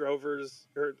inside of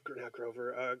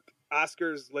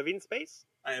Oscar's living space?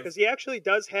 Because he actually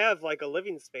does have like a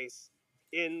living space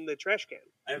in the trash can.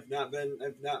 I've not been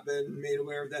made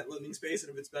aware of that living space,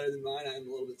 and if it's better than mine, I'm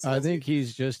a little bit salty. I think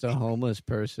he's just a homeless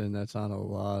person that's on a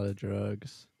lot of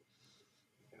drugs.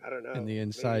 I don't know. And the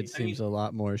inside seems a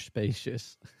lot more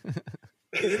spacious.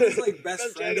 Isn't his like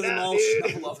best friend of them all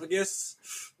Snuffleupagus?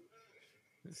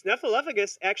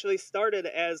 Snuffleupagus actually started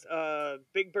as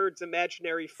Big Bird's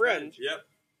imaginary friend. Yep.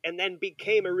 And then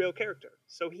became a real character.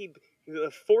 So he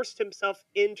forced himself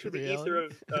into the ether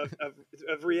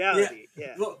of reality.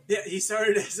 Yeah. Well, yeah, he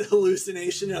started as a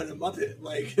hallucination on a Muppet.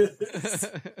 Like,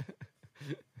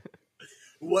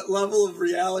 what level of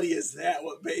reality is that?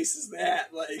 What base is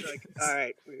that? Like all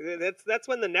right, that's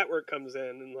when the network comes in,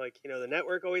 and like, you know, the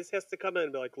network always has to come in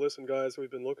and be like, listen, guys, we've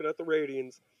been looking at the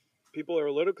ratings. People are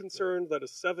a little concerned that a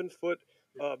 7-foot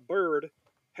bird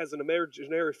has an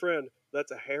imaginary friend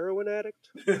that's a heroin addict.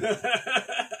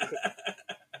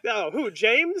 No, who?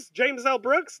 James L.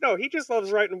 Brooks? No, he just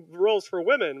loves writing roles for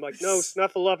women. I'm like, no,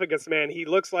 Snuffleupagus, man, he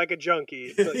looks like a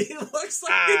junkie. Like, he looks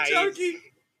like a junkie.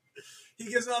 He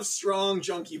gives off strong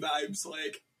junkie vibes.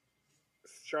 Like,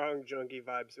 strong junkie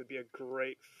vibes would be a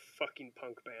great fucking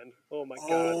punk band. Oh my god.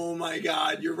 Oh my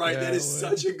god, you're right. That is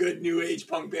such a good new age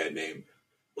punk band name.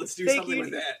 Let's do something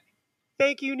with that.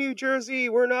 Thank you, New Jersey.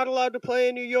 We're not allowed to play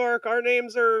in New York. Our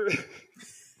names are...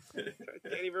 I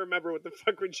can't even remember what the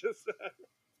fuck we just said.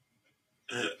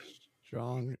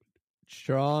 Strong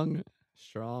junkie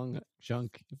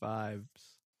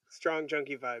vibes. Strong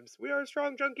junkie vibes. We are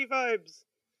strong junkie vibes.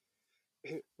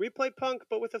 We play punk,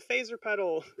 but with a phaser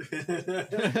pedal.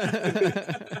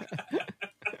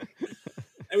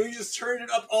 And we just turn it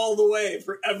up all the way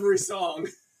for every song.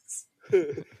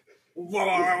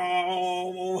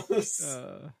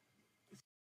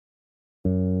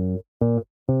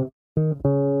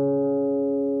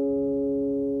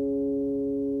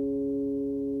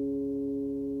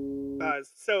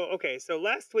 So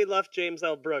last we left James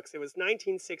L. Brooks, it was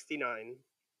 1969.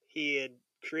 He had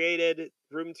created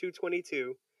Room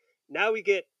 222. Now I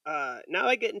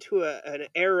get into an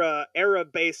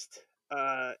era-based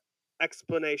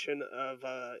explanation of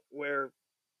where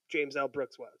James L.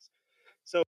 Brooks was.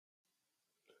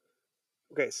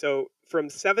 So from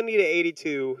 70 to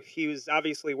 82, he was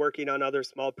obviously working on other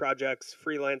small projects,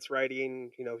 freelance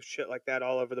writing, you know, shit like that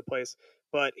all over the place.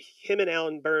 But him and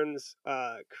Alan Burns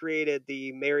created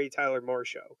the Mary Tyler Moore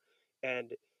Show.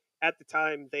 And at the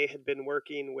time, they had been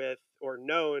working with, or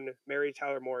known, Mary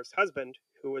Tyler Moore's husband,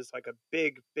 who was like a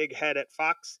big head at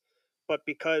Fox. But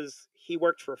because he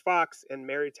worked for Fox and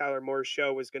Mary Tyler Moore's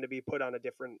show was going to be put on a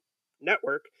different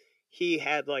network, he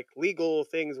had like legal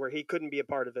things where he couldn't be a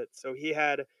part of it. So he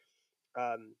had,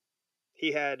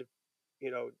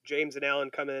 you know, James and Alan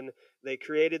come in, they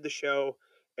created the show,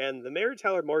 and the Mary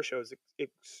Tyler Moore Show is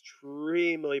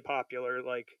extremely popular.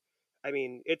 Like, I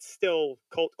mean, it's still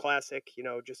cult classic, you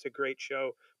know, just a great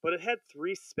show, but it had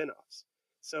 3 spinoffs.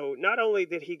 So not only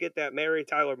did he get that Mary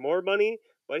Tyler Moore money,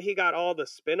 but he got all the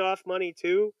spinoff money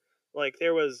too. Like,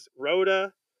 there was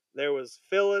Rhoda, there was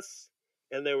Phyllis,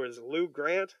 and there was Lou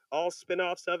Grant, all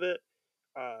spinoffs of it.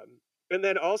 And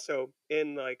then also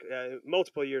in like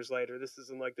multiple years later, this is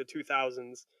in like the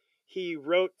 2000s, he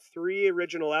wrote 3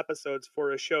 original episodes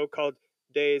for a show called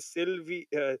De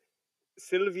Sylvia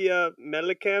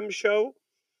Mellencamp Show.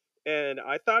 And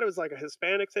I thought it was like a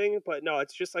Hispanic thing, but no,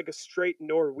 it's just like a straight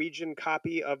Norwegian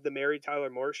copy of the Mary Tyler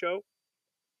Moore Show.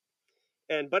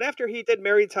 But after he did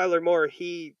Mary Tyler Moore,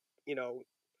 he, you know,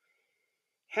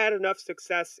 had enough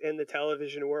success in the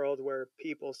television world where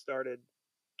people started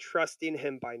trusting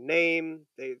him by name.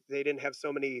 They didn't have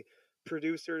so many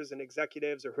producers and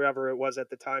executives or whoever it was at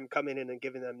the time coming in and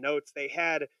giving them notes. They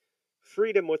had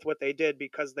freedom with what they did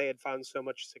because they had found so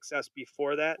much success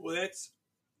before that. Well, that's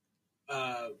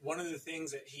one of the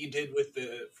things that he did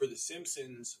for the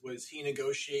Simpsons was he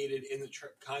negotiated in the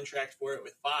contract for it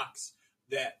with Fox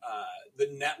that the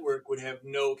network would have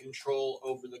no control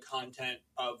over the content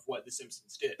of what the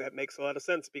Simpsons did. That makes a lot of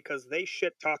sense because they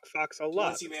shit talk Fox a lot.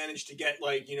 Once he managed to get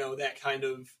that kind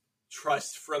of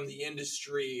trust from the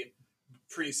industry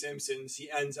pre-Simpsons,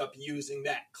 he ends up using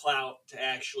that clout to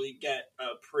actually get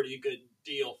a pretty good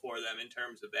deal for them in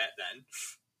terms of that then.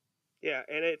 Yeah,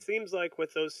 and it seems like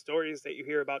with those stories that you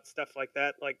hear about stuff like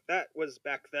that was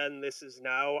back then, this is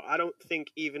now. I don't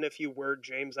think even if you were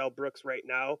James L. Brooks right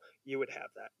now, you would have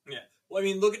that. Yeah. Well, I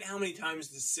mean, look at how many times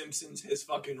The Simpsons has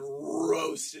fucking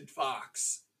roasted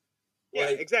Fox. Yeah,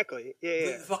 exactly.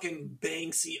 Yeah. The fucking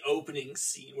Banksy opening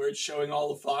scene where it's showing all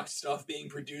the Fox stuff being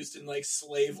produced in,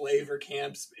 slave labor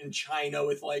camps in China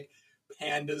with,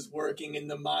 pandas working in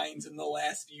the mines and the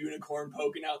last unicorn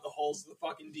poking out the holes of the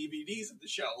fucking DVDs of the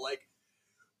show.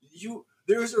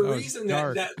 There's a reason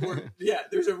that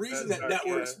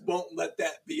networks won't let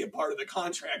that be a part of the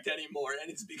contract anymore,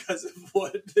 and it's because of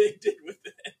what they did with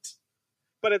it.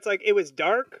 But it's it was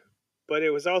dark, but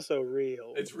it was also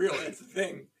real. It's real. That's the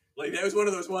thing. That was one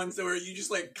of those ones where you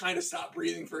just kind of stop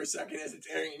breathing for a second as it's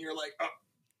airing, and you're like, oh,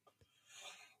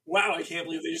 wow, I can't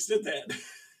believe they just did that.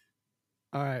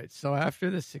 All right. So after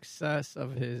the success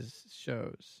of his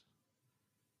shows,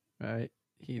 right?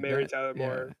 He married Tyler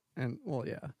Moore. And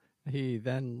he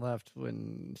then left in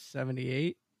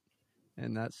 1978,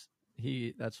 and that's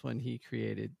when he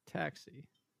created Taxi.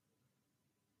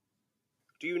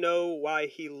 Do you know why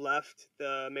he left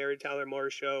the Mary Tyler Moore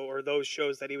show or those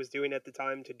shows that he was doing at the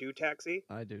time to do Taxi?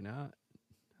 I did not.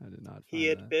 He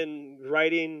had been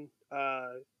writing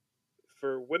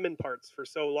for women parts for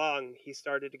so long, he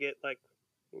started to get a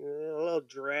little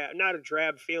not a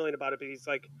drab feeling about it, but he's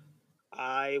like,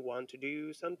 I want to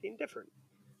do something different.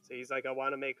 So he's like, I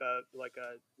want to make a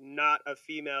not a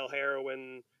female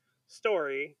heroine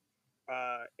story.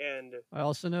 And I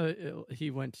also know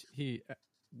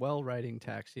while writing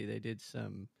Taxi, they did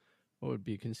some what would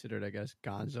be considered, I guess,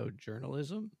 gonzo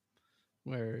journalism,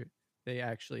 where they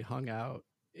actually hung out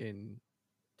in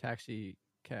taxi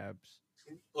cabs,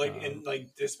 in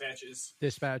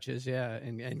dispatches, yeah,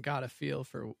 and got a feel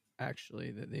for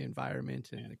actually the environment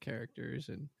and the characters,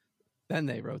 and then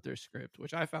they wrote their script,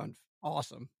 which I found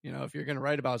awesome. If you're going to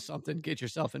write about something, get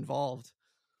yourself involved.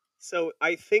 So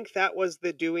I think that was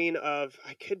the doing of,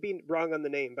 I could be wrong on the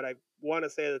name, but I want to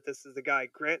say that this is the guy,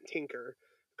 Grant Tinker.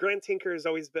 Grant Tinker has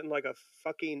always been a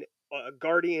fucking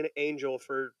guardian angel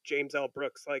for James L.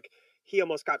 Brooks. He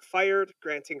almost got fired.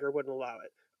 Grant Tinker wouldn't allow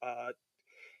it.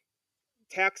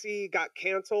 Taxi got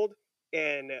canceled,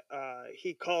 and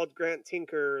he called Grant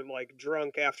Tinker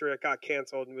drunk after it got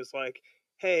canceled and was like,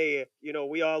 hey,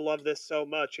 we all love this so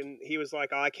much. And he was like,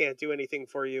 oh, I can't do anything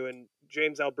for you. And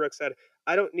James L. Brooks said,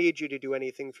 I don't need you to do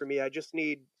anything for me. I just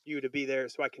need you to be there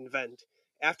so I can vent.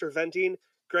 After venting,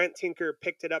 Grant Tinker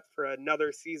picked it up for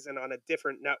another season on a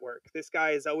different network. This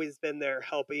guy has always been there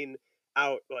helping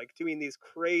out, doing these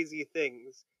crazy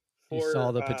things. He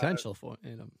saw the potential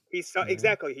in him.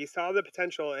 Exactly. He saw the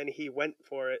potential and he went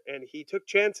for it, and he took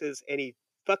chances and he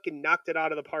fucking knocked it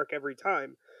out of the park every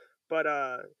time. But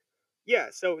yeah,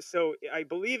 so I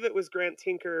believe it was Grant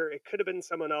Tinker. It could have been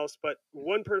someone else, but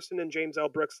one person in James L.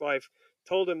 Brooks' life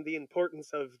told him the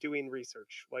importance of doing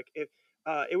research.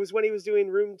 It was when he was doing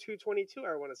Room 222,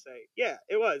 I want to say. Yeah,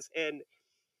 it was. And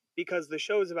because the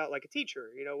show is about a teacher,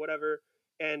 whatever.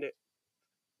 And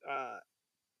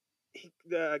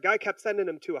the guy kept sending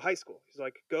him to a high school. He's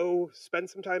like, go spend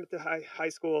some time at the high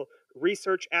school,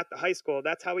 research at the high school.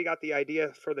 That's how we got the idea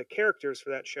for the characters for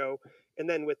that show. And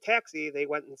then with Taxi, they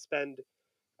went and spent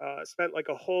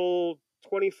a whole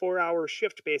 24-hour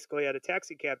shift basically at a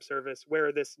taxi cab service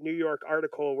where this New York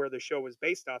article where the show was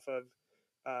based off of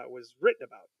was written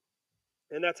about.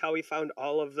 And that's how he found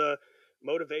all of the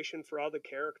motivation for all the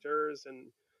characters. And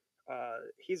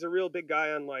he's a real big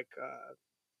guy on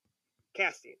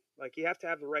casting. You have to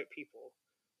have the right people.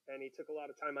 And he took a lot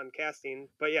of time on casting.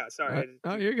 But yeah, sorry.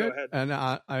 You're good. Ahead. And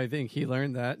I think he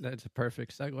learned that. That's a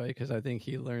perfect segue because I think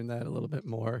he learned that a little bit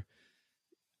more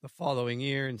the following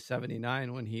year in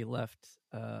 1979 when he left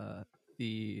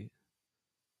the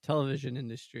television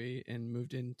industry and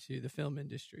moved into the film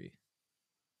industry.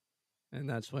 And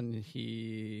that's when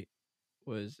he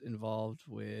was involved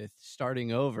with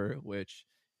Starting Over, which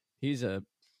he's a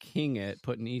king at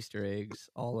putting Easter eggs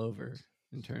all over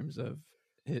in terms of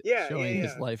showing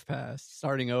his life past,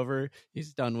 starting over.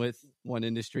 He's done with one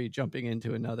industry, jumping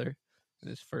into another. And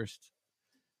his first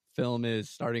film is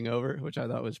starting over, which I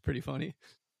thought was pretty funny.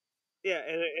 Yeah,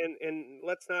 and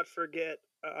let's not forget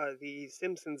the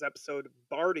Simpsons episode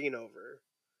Barding Over,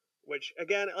 which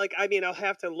again, like, I mean, I'll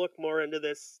have to look more into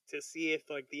this to see if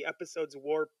like the episodes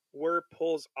were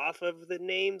pulls off of the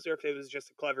names or if it was just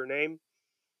a clever name.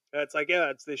 It's like, yeah,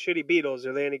 it's the shitty Beatles.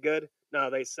 Are they any good? No,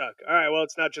 they suck. All right, well,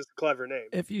 it's not just a clever name.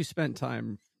 If you spent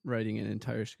time writing an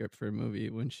entire script for a movie,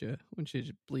 wouldn't you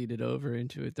just bleed it over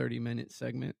into a 30-minute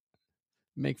segment?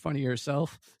 Make fun of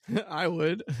yourself? I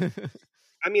would.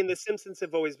 I mean, the Simpsons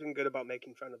have always been good about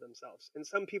making fun of themselves. And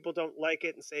some people don't like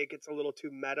it and say it gets a little too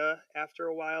meta after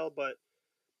a while, but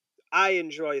I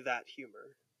enjoy that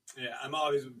humor. Yeah, I'm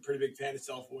always a pretty big fan of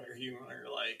self-aware humor.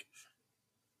 Like,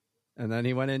 and then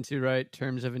he went into write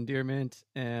Terms of Endearment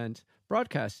and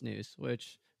broadcast news,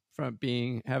 which from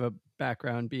have a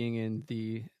background being in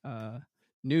the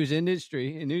news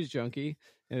industry, a news junkie.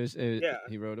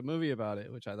 He wrote a movie about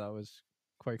it, which I thought was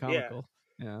quite comical.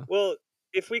 Yeah. Well,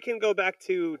 if we can go back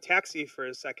to Taxi for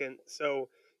a second. So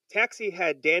Taxi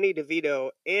had Danny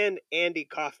DeVito and Andy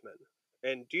Kaufman.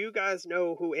 And do you guys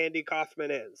know who Andy Kaufman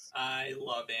is? I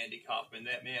love Andy Kaufman.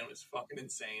 That man was fucking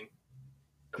insane.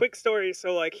 Quick story.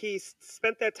 So like he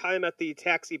spent that time at the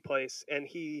Taxi place, and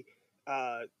he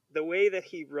the way that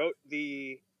he wrote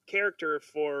the character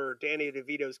for Danny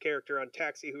DeVito's character on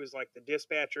Taxi, who was like the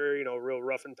dispatcher, you know, real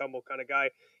rough and tumble kind of guy.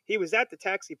 He was at the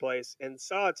taxi place and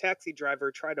saw a taxi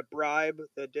driver try to bribe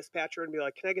the dispatcher and be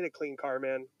like, "Can I get a clean car,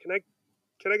 man? Can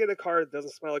I get a car that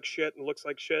doesn't smell like shit and looks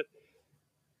like shit?"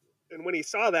 And when he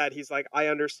saw that, he's like, "I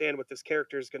understand what this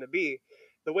character is going to be."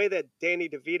 The way that Danny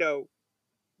DeVito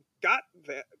got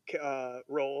that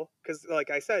role, because like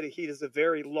I said, he does a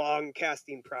very long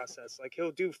casting process. Like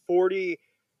he'll do 40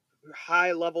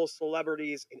 high-level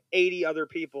celebrities and 80 other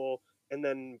people, and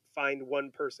then find one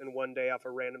person one day off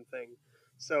a random thing.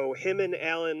 So him and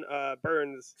Alan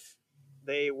Burns,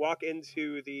 they walk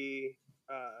into the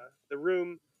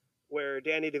room where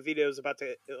Danny DeVito is about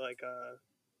to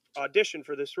audition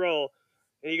for this role,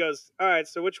 and he goes, "All right,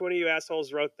 so which one of you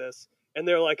assholes wrote this?" And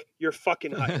they're like, "You're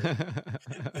fucking hired."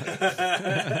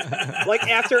 Like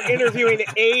after interviewing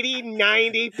 80,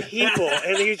 90 people,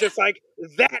 and he's just like,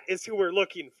 "That is who we're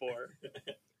looking for."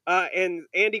 And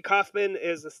Andy Kaufman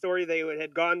is a story. They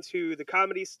had gone to the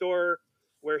Comedy Store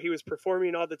where he was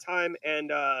performing all the time,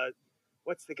 and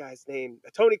what's the guy's name?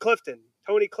 Tony Clifton.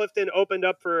 Tony Clifton opened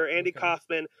up for Andy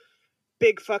Kaufman.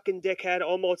 Big fucking dickhead,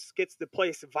 almost gets the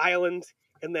place violent,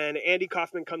 and then Andy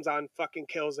Kaufman comes on, fucking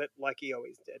kills it like he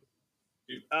always did.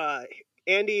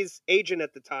 Andy's agent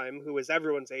at the time, who was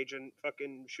everyone's agent,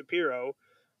 fucking Shapiro,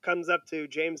 comes up to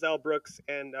James L. Brooks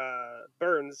and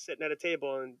Burns sitting at a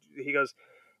table, and he goes,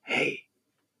 "Hey,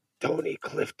 Tony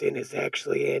Clifton is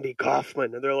actually Andy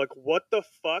Kaufman." And they're like, "What the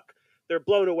fuck?" They're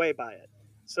blown away by it.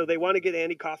 So they want to get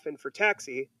Andy Kaufman for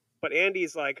Taxi, but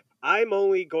Andy's like, "I'm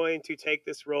only going to take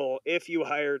this role if you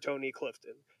hire Tony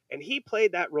Clifton." And he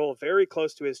played that role very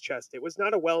close to his chest. It was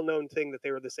not a well-known thing that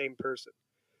they were the same person.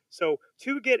 So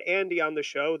to get Andy on the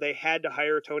show, they had to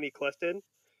hire Tony Clifton.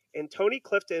 And Tony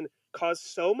Clifton caused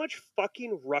so much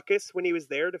fucking ruckus when he was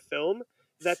there to film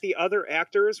that the other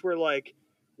actors were like,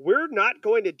 "We're not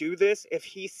going to do this if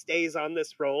he stays on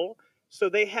this role." So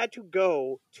they had to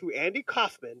go to Andy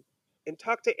Kaufman and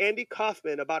talk to Andy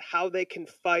Kaufman about how they can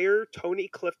fire Tony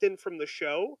Clifton from the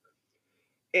show.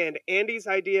 And Andy's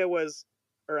idea was,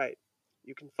 "All right,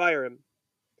 you can fire him,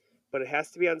 but it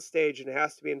has to be on stage and it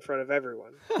has to be in front of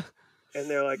everyone." And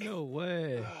they're like, "No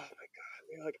way." Oh my God.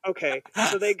 They're like, "Okay."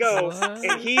 So they go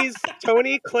and he's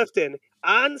Tony Clifton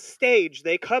on stage.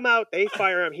 They come out, they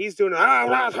fire him. He's doing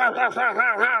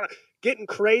getting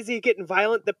crazy, getting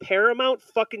violent. The Paramount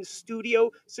fucking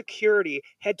studio security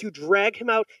had to drag him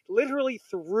out, literally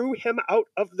threw him out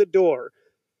of the door.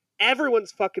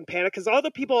 Everyone's fucking panicked because all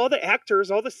the people, all the actors,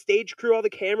 all the stage crew, all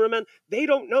the cameramen, they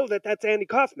don't know that that's Andy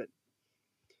Kaufman.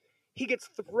 He gets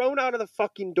thrown out of the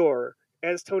fucking door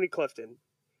as Tony Clifton.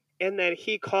 And then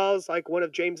he calls like one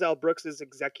of James L. Brooks's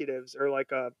executives or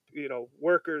like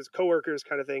workers, co-workers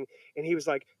kind of thing. And he was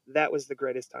like, "That was the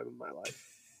greatest time of my life."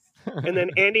 And then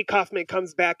Andy Kaufman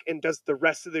comes back and does the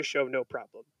rest of the show no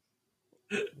problem.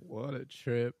 What a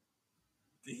trip.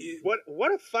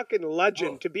 What a fucking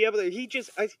legend to be able to. He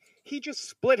just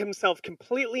split himself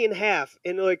completely in half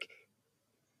and like.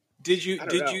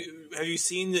 Have you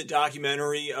seen the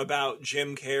documentary about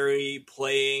Jim Carrey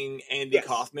playing Andy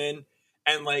Kaufman?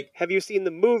 And like, have you seen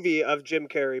the movie of Jim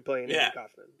Carrey playing Andy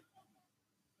Kaufman?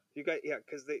 You got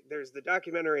because there's the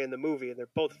documentary and the movie, and they're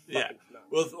both fucking phenomenal.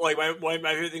 Well, like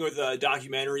my favorite thing with the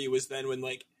documentary was then when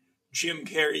like Jim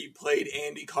Carrey played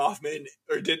Andy Kaufman,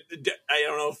 or did I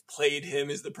don't know if "played him"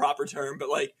 is the proper term, but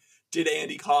like did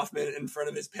Andy Kaufman in front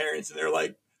of his parents, and they're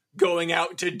like going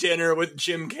out to dinner with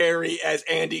Jim Carrey as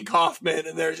Andy Kaufman,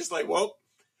 and they're just like, well,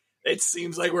 it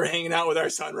seems like we're hanging out with our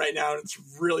son right now, and it's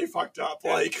really fucked up.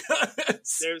 Yeah. Like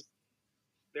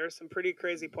there's some pretty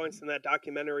crazy points in that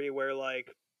documentary where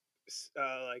like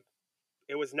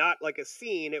it was not like a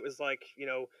scene. It was like, you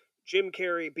know, Jim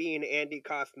Carrey being Andy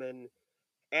Kaufman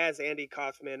as Andy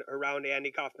Kaufman around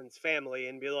Andy Kaufman's family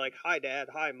and be like, hi, Dad,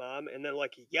 hi, Mom. And then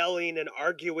like yelling and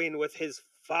arguing with his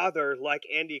father like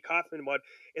Andy Kaufman would.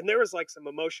 And there was like some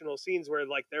emotional scenes where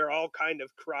like they're all kind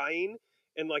of crying.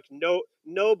 And like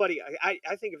nobody, I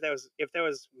think if that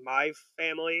was my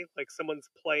family, like someone's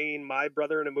playing my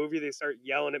brother in a movie, they start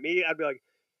yelling at me, I'd be like,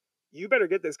 you better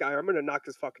get this guy or I'm going to knock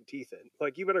his fucking teeth in.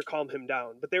 Like, you better calm him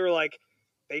down. But they were like,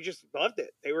 they just loved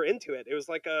it. They were into it. It was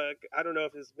like I don't know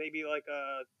if it's maybe like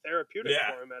a therapeutic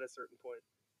for him at a certain point.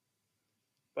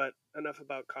 But enough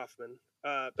about Kaufman.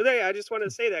 But yeah, I just wanted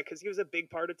to say that because he was a big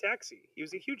part of Taxi. He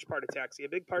was a huge part of Taxi, a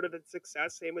big part of its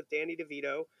success. Same with Danny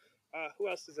DeVito. Who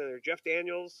else is in there? Jeff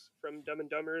Daniels from Dumb and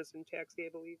Dumber is in Taxi, I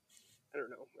believe. I don't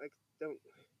know.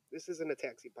 This isn't a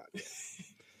Taxi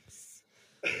podcast.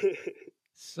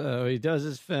 So he does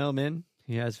his filming.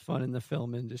 He has fun in the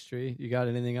film industry. You got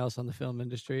anything else on the film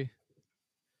industry?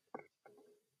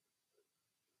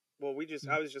 Well,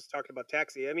 I was just talking about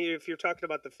Taxi. I mean, if you're talking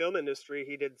about the film industry,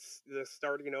 he did the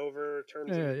Starting Over,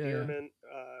 Terms of Endearment.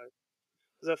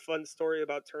 There's a fun story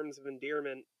about Terms of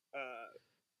Endearment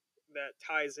that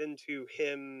ties into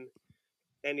him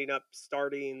ending up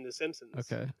starting The Simpsons.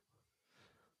 Okay.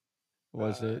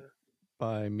 Was it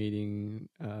by meeting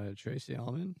Tracy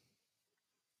Ullman?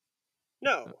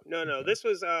 No. Okay. This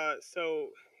was so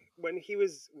when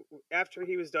after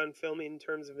he was done filming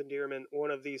Terms of Endearment, one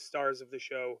of the stars of the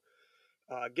show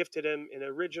gifted him an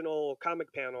original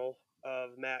comic panel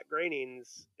of Matt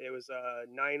Groening's. It was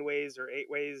 9 Ways or 8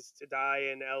 Ways to Die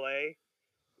in LA.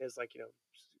 It's like, you know,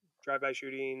 drive-by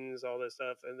shootings, all this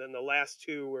stuff, and then the last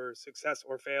 2 were success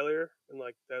or failure, and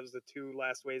like that was the 2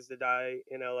 last ways to die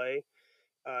in LA.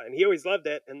 And he always loved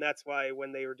it, and that's why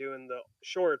when they were doing the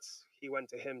shorts, he went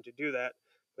to him to do that.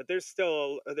 But there's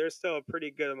still a pretty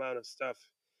good amount of stuff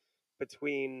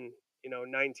between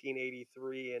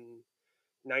 1983 and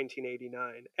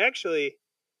 1989. Actually,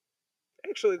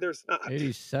 there's not.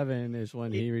 87 is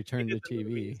when he returned to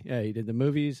TV. Yeah, he did the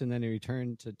movies, and then he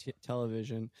returned to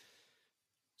television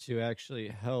to actually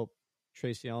help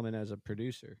Tracy Ullman as a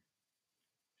producer.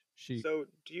 So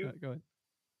do you? Go ahead.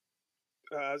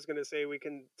 I was going to say we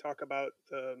can talk about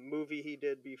the movie he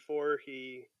did before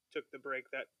he took the break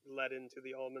that led into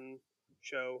the Ullman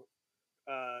show.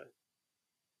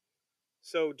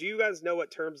 So do you guys know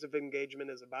what Terms of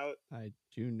Engagement is about? I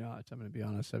do not. I'm going to be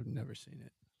honest. I've never seen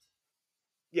it.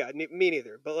 Yeah, me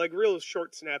neither. But like real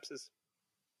short synopsis.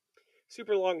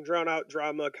 Super long, drawn-out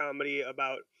drama comedy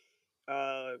about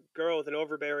a girl with an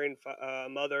overbearing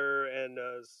mother and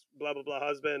a blah, blah, blah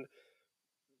husband.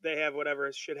 They have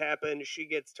whatever shit happen. She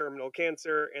gets terminal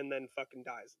cancer and then fucking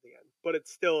dies at the end. But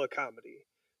it's still a comedy,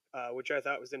 which I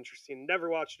thought was interesting. Never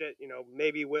watched it.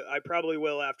 Maybe I probably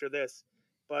will after this.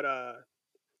 But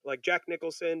like Jack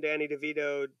Nicholson, Danny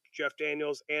DeVito, Jeff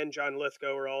Daniels, and John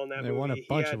Lithgow are all in that movie. They won a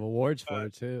bunch of awards for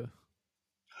it, too.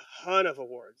 A ton of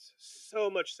awards. So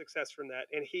much success from that.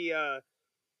 And he,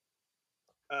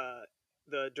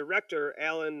 the director,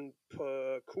 Alan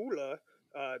Pakula,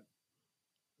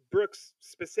 Brooks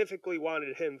specifically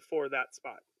wanted him for that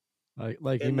spot.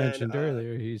 Like you mentioned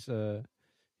earlier, he's a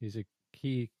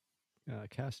key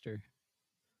caster.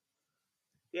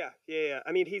 Yeah.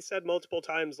 I mean, he said multiple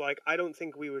times, like, I don't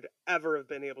think we would ever have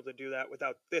been able to do that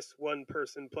without this one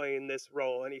person playing this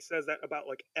role. And he says that about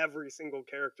like every single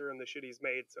character in the shit he's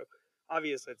made. So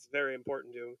obviously it's very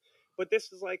important to him. But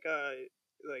this is like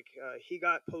he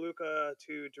got Palooka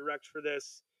to direct for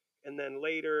this, and then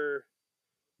later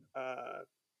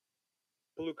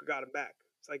Palooka got him back.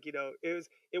 It's like,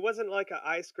 it wasn't like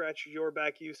I scratch your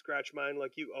back, you scratch mine,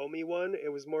 like you owe me one.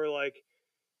 It was more like,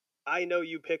 I know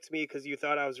you picked me because you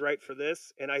thought I was right for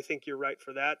this, and I think you're right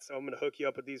for that, so I'm going to hook you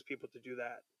up with these people to do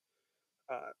that.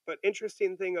 But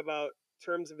interesting thing about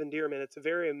Terms of Endearment, it's a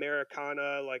very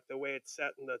Americana, like the way it's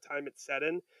set and the time it's set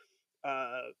in.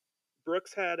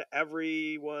 Brooks had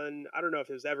everyone, I don't know if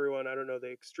it was everyone, I don't know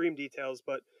the extreme details,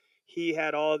 but he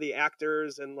had all the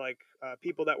actors and like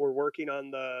people that were working on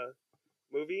the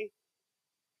movie.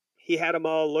 He had them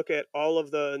all look at all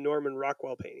of the Norman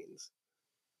Rockwell paintings,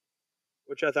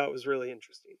 which I thought was really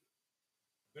interesting.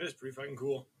 It is pretty fucking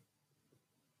cool.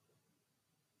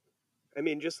 I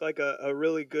mean, just like a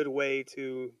really good way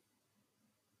to,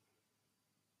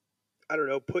 I don't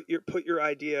know, put your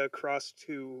idea across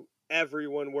to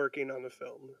everyone working on the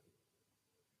film.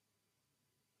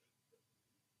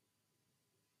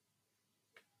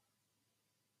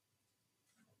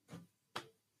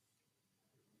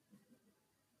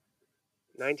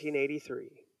 (1983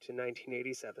 to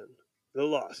 1987), The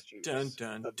Lost Years Dun,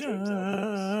 dun, of James L.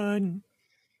 Brooks.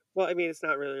 Well, I mean, it's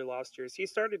not really Lost Years. He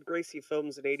started Gracie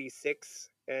Films in '86,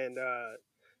 and I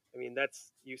mean,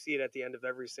 you see it at the end of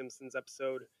every Simpsons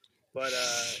episode. But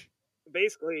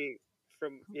basically,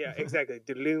 exactly.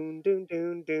 Doon doon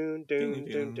doon doon doon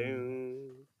doon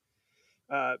doon.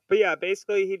 But yeah,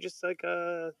 basically he just like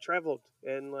traveled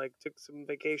and like took some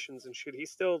vacations and shit. He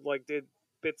still like did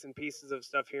bits and pieces of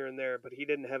stuff here and there, but he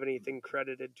didn't have anything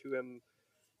credited to him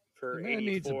for the man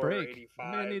 84 needs a or break. 85. The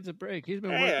man needs a break. He's been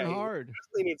working hard.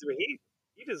 He needs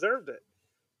he deserved it.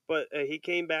 But he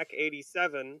came back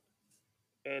 87,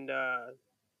 and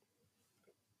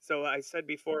so I said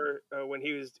before when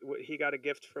he got a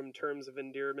gift from Terms of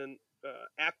Endearment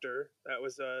actor. That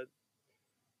was the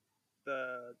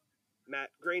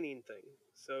Matt Groening thing.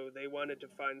 So they wanted to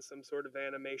find some sort of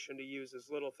animation to use as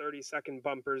little 30-second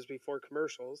bumpers before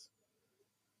commercials,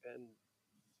 and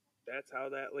that's how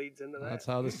that leads into that. That's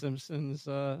how The Simpsons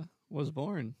was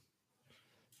born.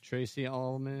 Tracy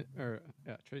Ullman,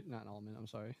 not Ullman. I'm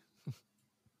sorry.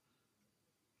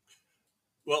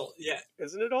 Well, yeah,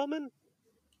 isn't it Ullman?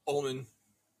 Ullman.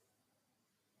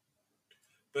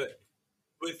 But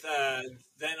with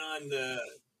then on the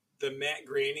Matt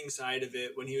Groening side of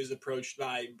it, when he was approached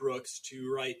by Brooks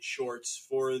to write shorts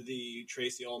for the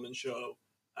Tracy Ullman show,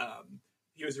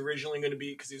 he was originally going to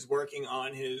be, because he was working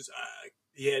on his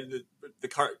he had the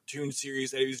cartoon series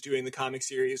that he was doing. The comic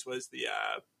series was the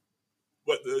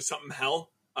something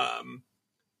Hell,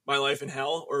 My Life in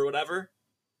Hell or whatever.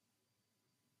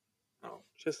 Oh,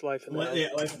 just Life in Hell. Yeah,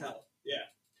 Life in Hell. Yeah,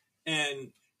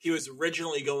 and he was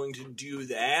originally going to do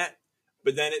that,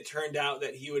 but then it turned out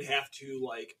that he would have to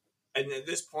and at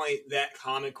this point that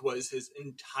comic was his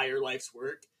entire life's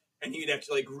work, and he'd have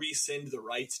to rescind the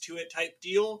rights to it type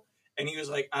deal. And he was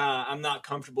like, I'm not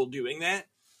comfortable doing that,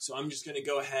 so I'm just going to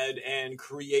go ahead and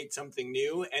create something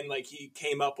new. And he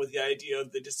came up with the idea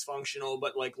of the dysfunctional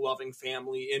but loving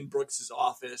family in Brooks's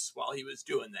office while he was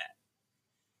doing that.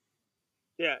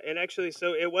 Yeah, and actually,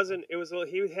 so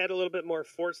he had a little bit more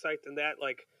foresight than that.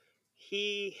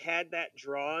 He had that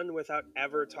drawn without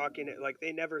ever talking it.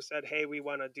 They never said, "Hey, we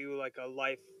want to do a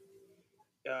life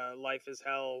is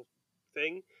hell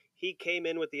thing." He came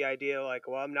in with the idea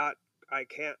well, I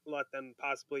can't let them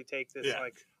possibly take this. Yeah.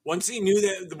 Once he knew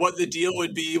that what the deal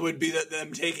would be that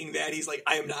them taking that, he's like,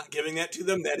 I am not giving that to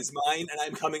them. That is mine, and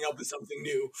I'm coming up with something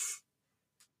new.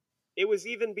 It was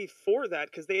even before that,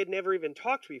 because they had never even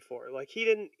talked before.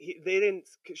 They didn't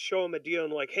show him a deal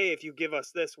and hey, if you give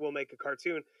us this, we'll make a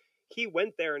cartoon. He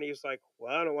went there and he was like,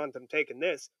 well, I don't want them taking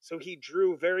this. So he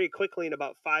drew very quickly in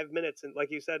about 5 minutes, and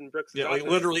like you said, in Brooks' office.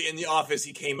 Literally in the office,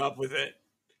 he came up with it.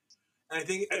 And I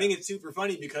think it's super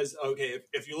funny because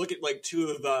if you look at two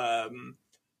of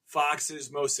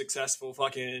Fox's most successful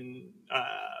fucking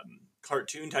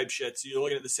cartoon type shits, you're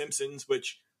looking at The Simpsons,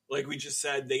 which like we just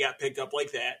said, they got picked up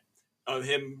like that, of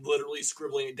him literally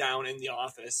scribbling it down in the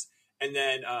office. And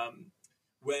then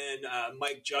when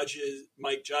Mike Judge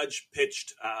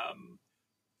pitched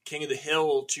King of the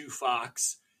Hill to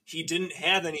Fox, he didn't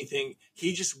have anything.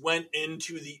 He just went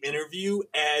into the interview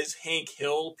as Hank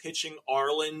Hill pitching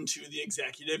Arlen to the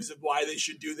executives of why they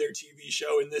should do their TV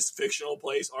show in this fictional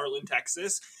place, Arlen,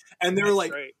 Texas. And they're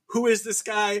right. Who is this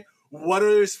guy? What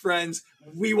are his friends?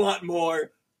 We want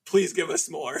more. Please give us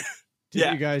more.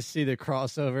 Did you guys see the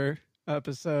crossover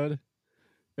episode?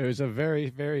 It was a very,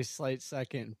 very slight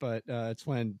second, but it's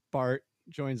when Bart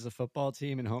joins the football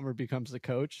team and Homer becomes the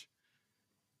coach.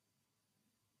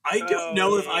 I don't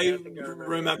know if I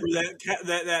remember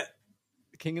that.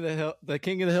 King of the Hill, the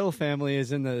King of the Hill family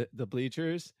is in the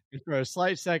bleachers. And for a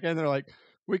slight second, they're like,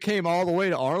 "We came all the way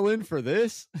to Arlen for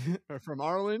this, or from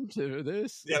Arlen to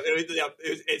this." Yeah,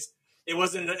 it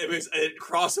wasn't. It was a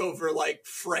crossover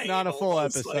frame, not a full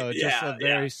episode, just a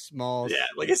very small,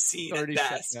 like a scene at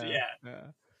best.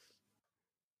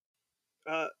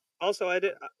 Also, I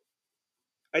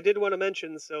did want to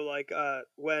mention, so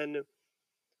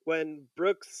when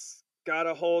Brooks got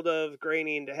a hold of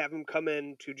Groening to have him come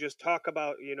in to just talk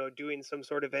about, doing some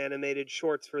sort of animated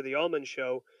shorts for the Ullman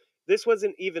show, this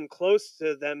wasn't even close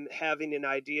to them having an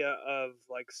idea of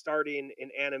starting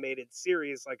an animated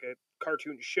series, like a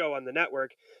cartoon show on the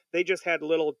network. They just had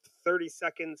little 30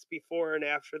 seconds before and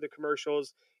after the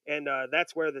commercials, and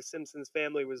that's where the Simpsons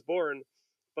family was born.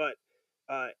 But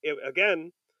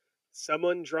again,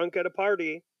 someone drunk at a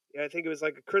party. I think it was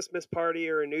like a Christmas party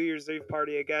or a New Year's Eve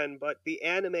party again. But the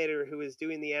animator who was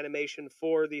doing the animation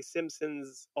for the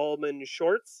Simpsons almond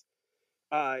shorts,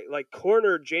 like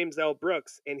cornered James L.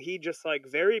 Brooks, and he just like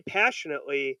very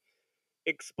passionately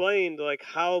explained like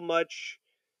how much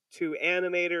to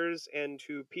animators and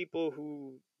to people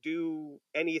who do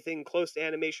anything close to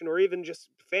animation or even just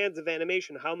fans of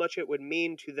animation, how much it would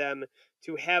mean to them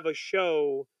to have a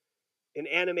show, an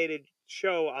animated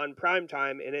show on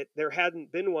primetime, and there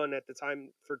hadn't been one at the time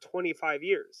for 25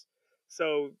 years.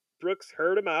 So Brooks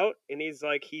heard him out, and he's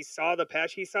like, he saw the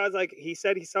passion. He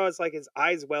said he saw his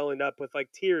eyes welling up with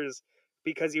like tears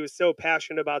because he was so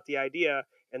passionate about the idea,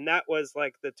 and that was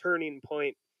like the turning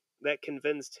point that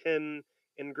convinced him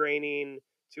and Groening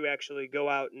to actually go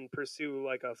out and pursue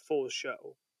like a full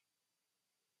show,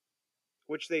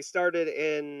 which they started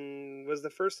in, was the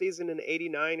first season in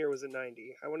 89 or was it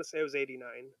 90? I want to say it was 89.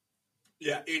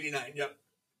 Yeah, 89, yep.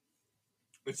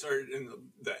 It started in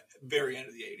the very end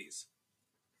of the 80s.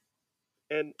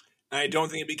 And I don't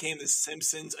think it became The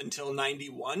Simpsons until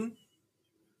 91.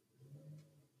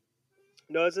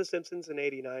 No, it's The Simpsons in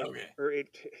 89. Okay. Or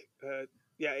 89.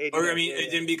 Or, I mean, it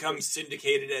didn't become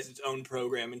syndicated as its own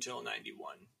program until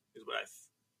 91, is what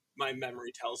my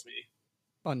memory tells me.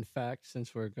 Fun fact,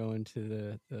 since we're going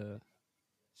to the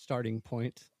starting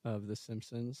point of The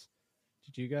Simpsons,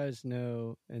 did you guys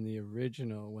know in the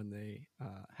original when they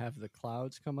have the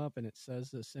clouds come up and it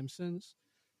says The Simpsons,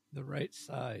 the right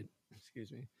side,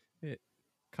 it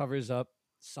covers up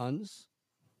suns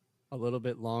a little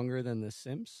bit longer than the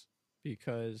Simps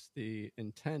because the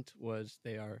intent was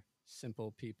they are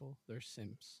simple people. They're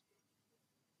simps.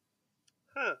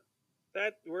 Huh.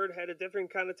 That word had a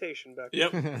different connotation back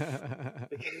then. Yep.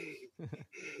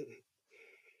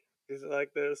 It's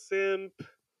like the simp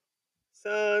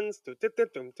sons.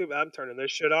 I'm turning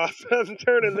this shit off. I'm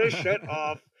turning this shit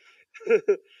off.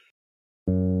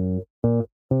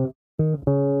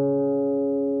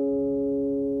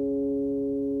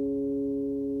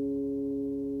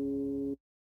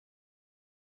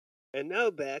 And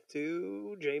now back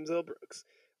to James L. Brooks.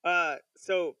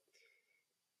 So,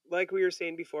 like we were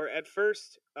saying before, at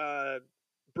first,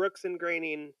 Brooks and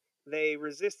Groening, they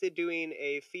resisted doing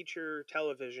a feature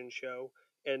television show,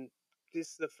 and this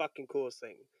is the fucking coolest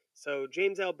thing. So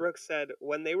James L. Brooks said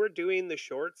when they were doing the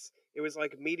shorts, it was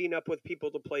like meeting up with people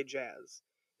to play jazz.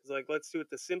 It's like, let's do it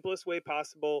the simplest way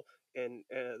possible, and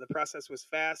the process was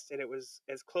fast, and it was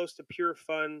as close to pure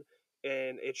fun,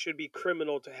 and it should be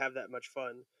criminal to have that much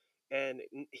fun. And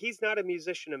he's not a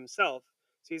musician himself,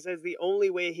 so he says the only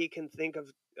way he can think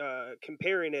of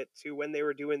comparing it to when they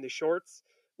were doing the shorts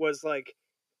was like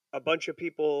a bunch of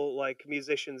people, like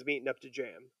musicians, meeting up to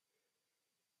jam.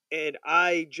 And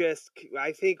I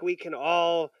think we can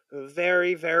all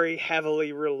very, very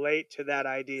heavily relate to that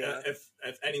idea. If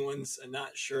anyone's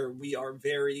not sure, we are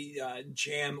very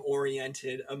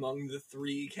jam-oriented among the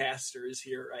three casters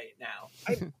here right now.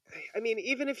 I mean,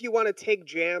 even if you want to take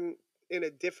jam in a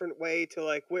different way to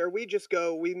like where we just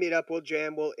go, we meet up, we'll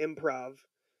jam, we'll improv.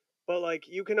 But like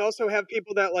you can also have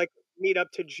people that like meet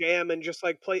up to jam and just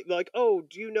like play like, oh,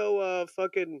 do you know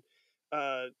fucking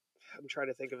I'm trying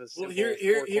to think of a simple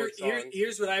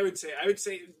here's what I would say. I would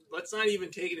say let's not even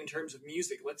take it in terms of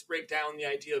music. Let's break down the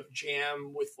idea of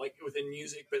jam with like within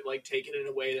music, but like take it in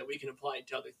a way that we can apply it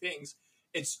to other things.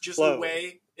 It's just a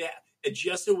way, it's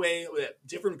just a way that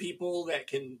different people that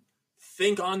can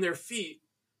think on their feet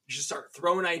just start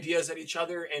throwing ideas at each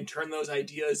other and turn those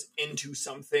ideas into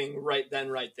something right then,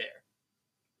 right there.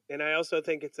 And I also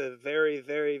think it's a very,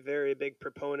 very, very big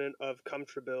proponent of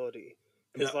comfortability.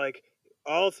 Because like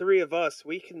all three of us,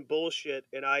 we can bullshit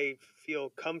and I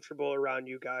feel comfortable around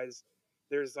you guys.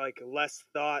 There's like less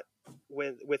thought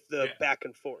with the back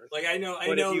and forth. Like I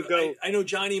know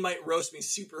Johnny might roast me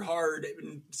super hard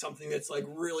in something that's like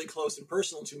really close and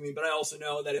personal to me, but I also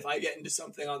know that if I get into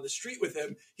something on the street with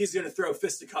him, he's going to throw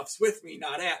fisticuffs with me,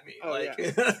 not at me. Oh, like,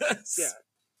 yeah.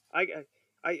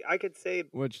 I could say,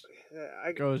 which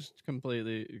goes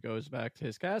back to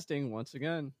his casting once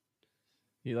again.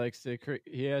 He likes to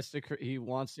he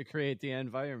wants to create the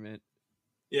environment.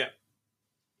 Yeah,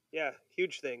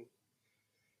 huge thing.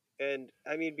 And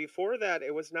I mean, before that,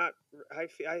 it was not. I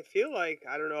feel like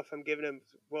I don't know if I'm giving him.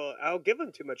 Well, I'll give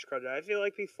him too much credit. I feel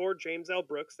like before James L.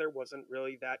 Brooks, there wasn't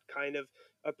really that kind of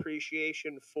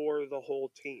appreciation for the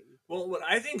whole team. Well, what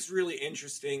I think is really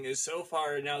interesting is so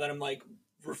far now that I'm like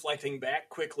reflecting back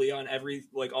quickly on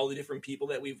all the different people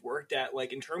that we've worked at,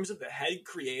 like in terms of the head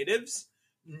creatives,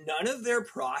 none of their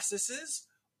processes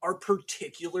are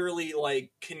particularly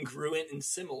like congruent and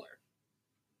similar.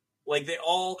 Like they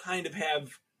all kind of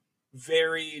have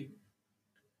very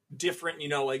different,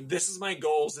 like this is my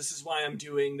goals, this is why I'm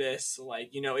doing this. Like,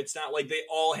 it's not like they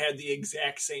all had the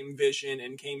exact same vision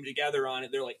and came together on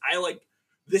it. They're like,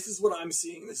 this is what I'm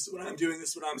seeing, this is what I'm doing, this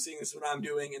is what I'm seeing, this is what I'm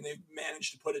doing, and they've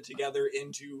managed to put it together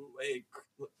into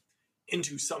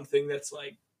something that's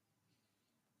like,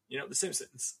 The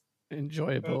Simpsons.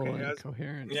 Enjoyable and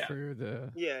coherent for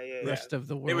the rest of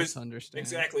the world to understand.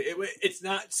 Exactly. It's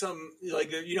not some,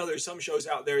 like, there's some shows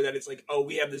out there that it's like, oh,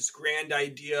 we have this grand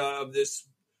idea of this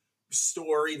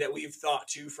story that we've thought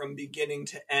to from beginning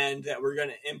to end that we're going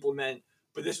to implement.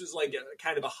 But this was like a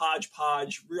kind of a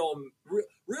hodgepodge, real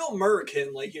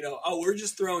American, like, we're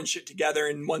just throwing shit together,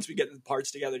 and once we get the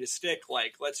parts together to stick,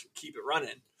 like, let's keep it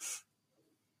running.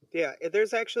 Yeah,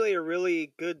 there's actually a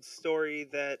really good story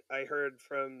that I heard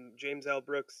from James L.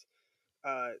 Brooks.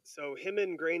 So him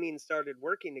and Groening started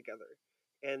working together,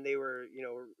 and they were,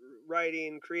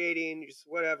 writing, creating, just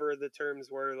whatever the terms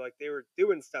were. Like, they were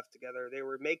doing stuff together. They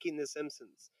were making The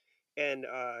Simpsons. And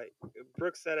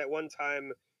Brooks said at one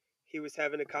time he was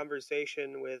having a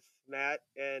conversation with Matt,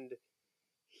 and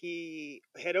he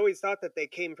had always thought that they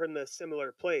came from a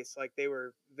similar place. Like, they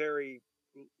were very...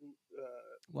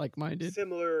 like-minded,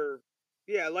 similar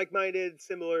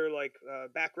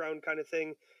background kind of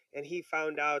thing. And he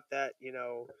found out that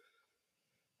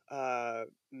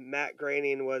Matt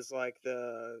Groening was like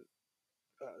the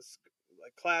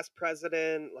like class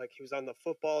president, like he was on the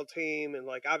football team, and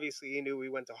like obviously he knew we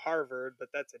went to Harvard, but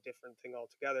that's a different thing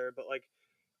altogether. But like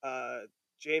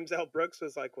James L. Brooks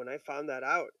was like, when I found that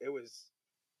out, it was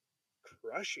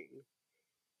crushing,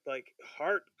 like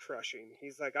heart crushing.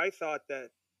 He's like, I thought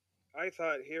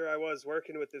here I was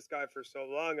working with this guy for so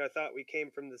long. I thought we came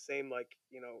from the same, like,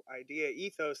 idea,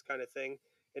 ethos kind of thing.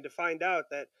 And to find out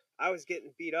that I was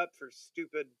getting beat up for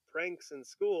stupid pranks in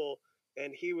school,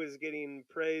 and he was getting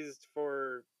praised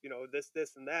for,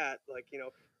 this and that, like,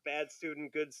 bad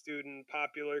student, good student,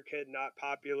 popular kid, not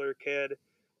popular kid.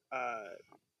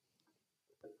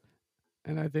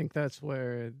 And I think that's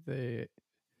where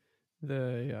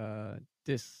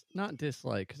not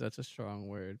dislike, because that's a strong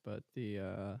word, but the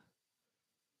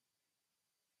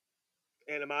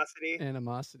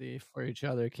animosity for each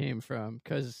other came from,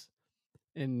 because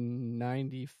in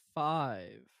 95,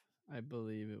 I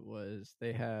believe it was,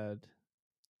 they had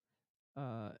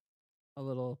a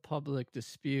little public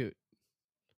dispute.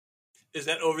 Is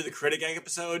that over the Critic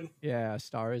episode? Yeah,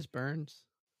 Star is Burns.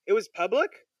 It was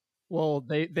public? Well,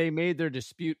 they made their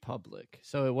dispute public,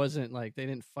 so it wasn't like they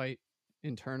didn't fight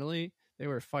internally. They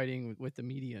were fighting with the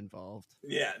media involved.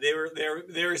 Yeah, they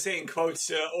were saying quotes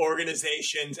to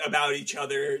organizations about each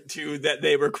other too, that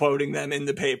they were quoting them in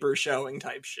the paper, showing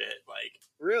type shit. Like,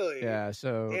 really? Yeah.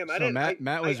 So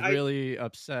Matt was really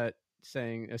upset,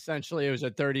 saying essentially it was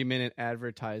a 30-minute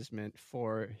advertisement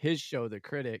for his show, The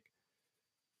Critic,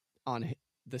 on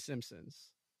The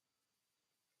Simpsons.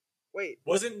 Wait,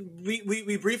 wasn't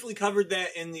we briefly covered that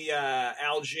in the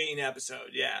Al Jean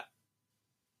episode? Yeah.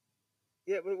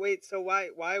 Yeah, but wait. So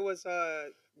why was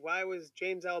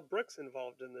James L. Brooks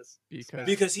involved in this?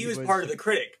 Because he was part of The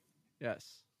Critic.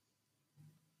 Yes.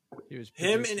 He was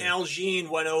him and Al Jean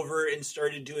went over and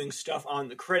started doing stuff on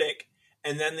The Critic,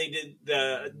 and then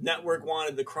the network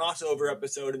wanted the crossover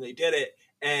episode, and they did it.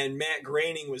 And Matt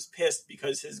Groening was pissed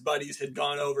because his buddies had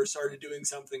gone over, started doing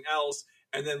something else,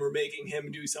 and then we're making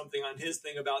him do something on his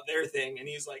thing about their thing, and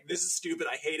he's like, "This is stupid.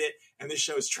 I hate it, and this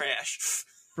show's trash."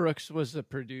 Brooks was the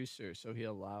producer, so he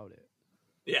allowed it.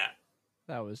 Yeah,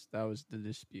 that was the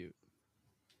dispute.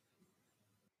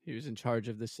 He was in charge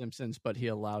of The Simpsons, but he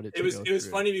allowed it. It was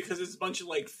funny because it's a bunch of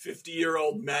like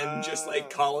 50-year-old men just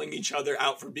like calling each other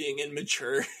out for being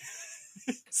immature.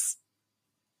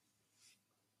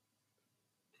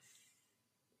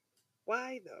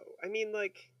 Why though? I mean,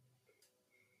 like,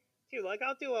 dude, like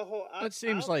I'll do a whole. It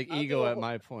seems like ego at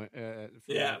my point.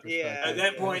 Yeah. At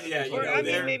that point, yeah. I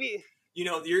mean, maybe.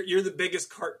 You're the biggest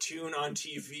cartoon on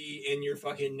TV in your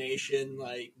fucking nation.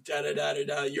 Like da da da da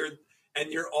da.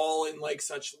 You're all in like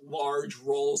such large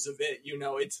roles of it.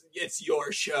 It's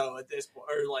your show at this point.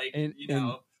 Or like and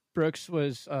Brooks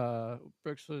was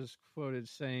quoted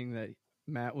saying that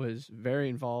Matt was very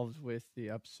involved with the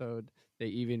episode. They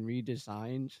even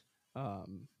redesigned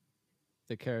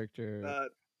the character,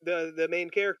 the main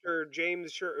character,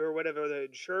 James or whatever, the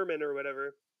Sherman or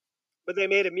whatever, but they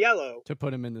made him yellow to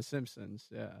put him in The Simpsons.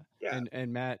 Yeah.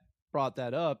 And Matt brought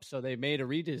that up, so they made a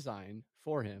redesign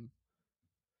for him.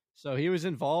 So he was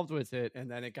involved with it,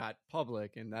 and then it got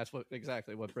public, and that's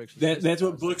exactly what Brooks was that's what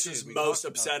about. Brooks was most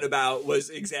upset about was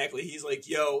exactly, he's like,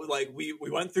 yo, like we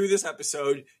went through this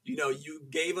episode, you know, you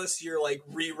gave us your like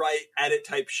rewrite edit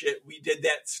type shit, we did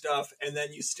that stuff, and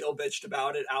then you still bitched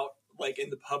about it out like in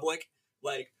the public,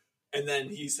 like, and then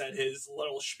he said his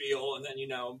little spiel, and then, you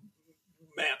know,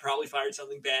 Matt probably fired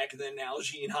something back, and then Al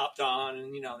Jean hopped on,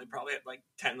 and, you know, they probably had like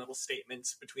 10 little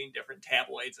statements between different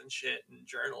tabloids and shit and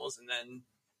journals, and then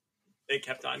they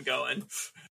kept on going.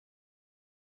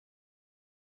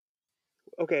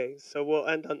 Okay, so we'll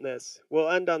end on this.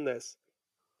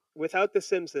 Without The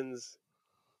Simpsons,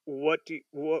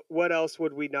 what else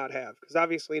would we not have? Because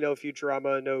obviously no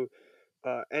Futurama, no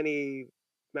any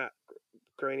Matt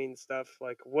Groening stuff.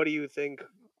 Like, what do you think?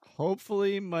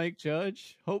 Hopefully Mike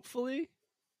Judge. Hopefully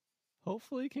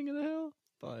King of the Hill.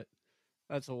 But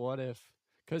that's a what if.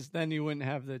 Because then you wouldn't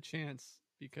have the chance.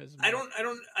 Because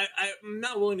I'm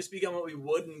not willing to speak on what we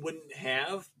would and wouldn't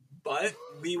have, but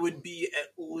we would be at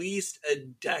least a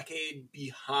decade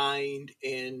behind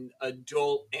in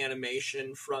adult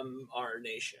animation from our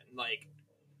nation. Like,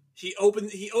 he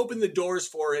opened the doors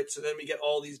for it, so then we get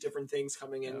all these different things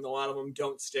coming in, and a lot of them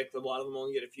don't stick, but a lot of them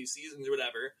only get a few seasons or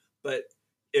whatever. But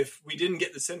if we didn't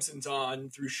get The Simpsons on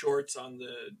through shorts on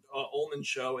the Ullman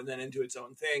show and then into its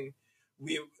own thing,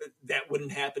 that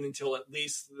wouldn't happen until at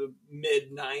least the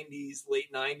mid 90s,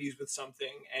 late 90s with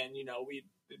something, and, you know, we'd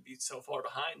be so far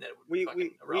behind that it would be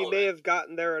fucking irrelevant. We may have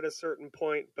gotten there at a certain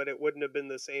point, but it wouldn't have been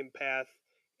the same path.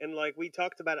 And like we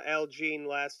talked about Al Jean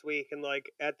last week, and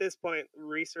like at this point,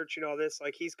 researching all this,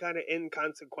 like he's kind of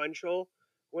inconsequential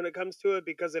when it comes to it,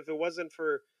 because if it wasn't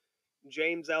for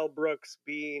James L. Brooks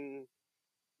being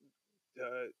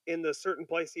in the certain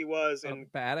place he was, and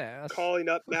badass, calling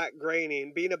up Matt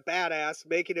Groening, being a badass,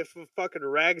 making it for fucking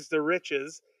rags to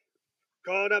riches,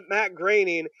 calling up Matt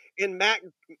Groening,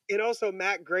 and also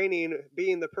Matt Groening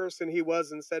being the person he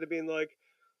was, instead of being like,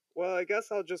 well, I guess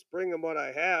I'll just bring him what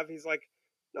I have. He's like,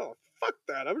 no, fuck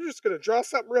that. I'm just going to draw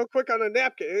something real quick on a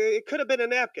napkin. It could have been a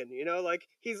napkin, you know, like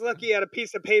he's lucky he had a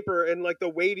piece of paper in like the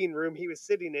waiting room he was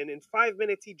sitting in. In 5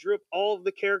 minutes, he drew up all of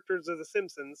the characters of The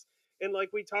Simpsons. And like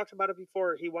we talked about it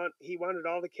before, he wanted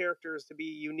all the characters to be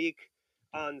unique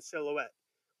on silhouette,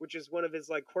 which is one of his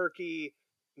like quirky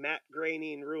Matt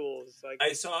Groening rules. Like,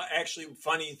 I saw actually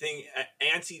funny thing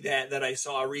anti that I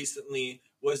saw recently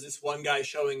was this one guy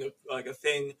showing a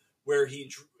thing where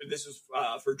this was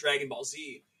for Dragon Ball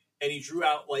Z, and he drew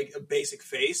out like a basic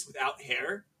face without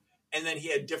hair, and then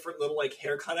he had different little like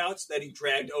hair cutouts that he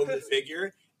dragged over the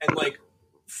figure, and like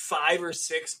 5 or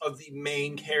 6 of the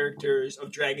main characters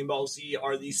of Dragon Ball Z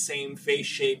are the same face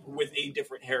shape with a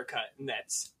different haircut, and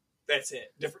that's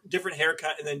it. Different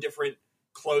haircut and then different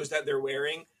clothes that they're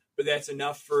wearing, but that's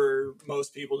enough for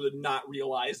most people to not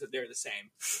realize that they're the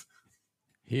same.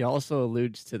 He also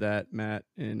alludes to that, Matt,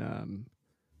 in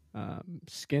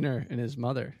Skinner and his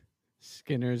mother.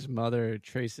 Skinner's mother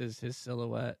traces his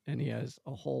silhouette, and he has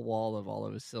a whole wall of all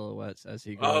of his silhouettes as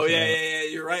he goes. Oh yeah,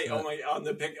 you're right. Oh my, on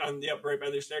the upright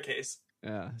by the staircase.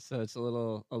 Yeah, so it's a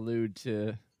little allude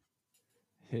to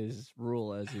his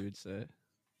rule, as you would say.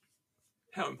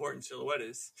 How important silhouette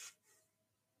is.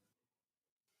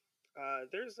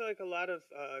 There's like a lot of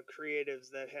creatives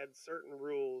that had certain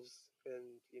rules, and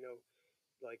you know,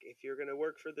 like if you're gonna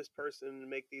work for this person and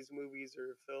make these movies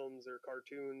or films or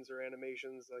cartoons or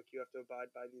animations, like you have to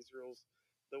abide by these rules.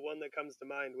 The one that comes to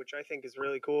mind, which I think is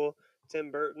really cool,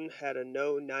 Tim Burton had a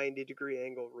no 90-degree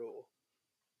angle rule.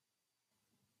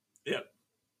 Yep.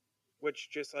 Which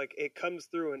just like it comes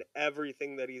through in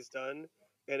everything that he's done,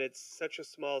 and it's such a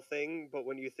small thing, but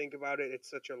when you think about it, it's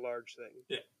such a large thing.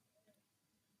 Yeah.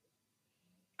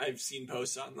 I've seen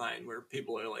posts online where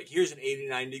people are like, here's an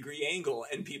 89-degree angle,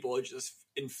 and people are just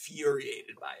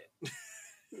infuriated by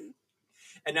it.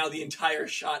 And now the entire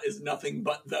shot is nothing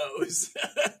but those.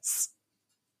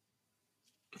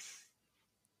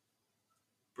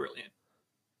 Brilliant.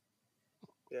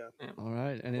 Yeah. All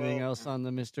right. Anything else on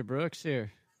the Mr. Brooks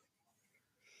here?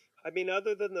 I mean,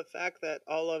 other than the fact that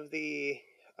all of the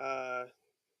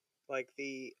like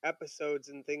the episodes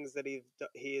and things that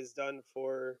he has done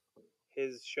for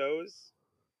his shows.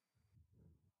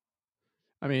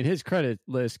 I mean, his credit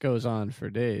list goes on for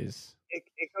days. It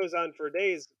goes on for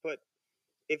days, but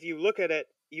if you look at it,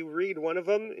 you read one of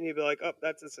them and you'd be like, oh,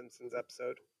 that's a Simpsons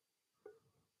episode.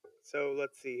 So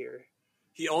let's see here.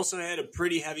 He also had a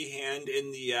pretty heavy hand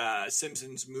in the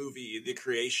Simpsons movie, the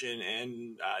creation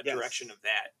and direction of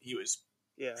that. He was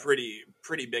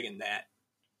pretty big in that.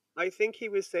 I think he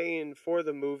was saying for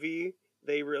the movie,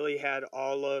 they really had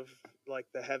all of like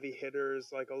the heavy hitters,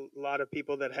 like a lot of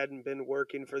people that hadn't been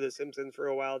working for The Simpsons for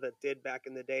a while that did back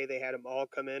in the day. They had them all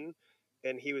come in,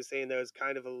 and he was saying that it was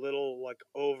kind of a little like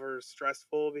over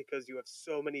stressful because you have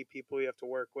so many people you have to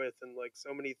work with and like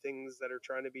so many things that are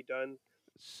trying to be done.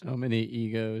 So many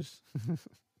egos.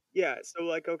 Yeah, so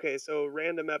like, okay, so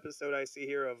random episode I see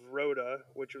here of Rhoda,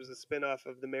 which was a spinoff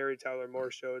of the Mary Tyler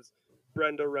Moore show. It's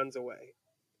Brenda Runs Away.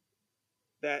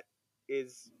 That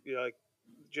is, you know, like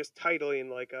just titling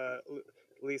like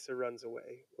Lisa Runs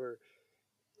Away, or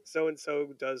so and so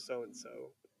does so and so.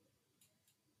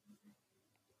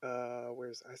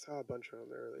 I saw a bunch of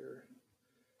them earlier.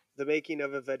 The Making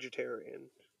of a Vegetarian.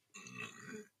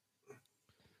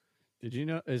 Did you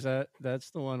know?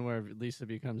 That's the one where Lisa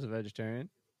becomes a vegetarian?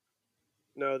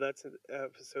 No, that's an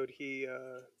episode he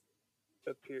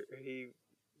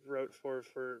wrote for.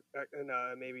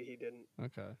 No, maybe he didn't.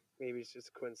 Okay. Maybe it's just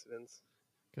a coincidence.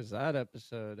 Because that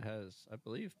episode has, I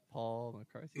believe, Paul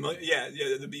McCarthy. Yeah,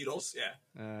 the Beatles, yeah.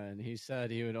 And he said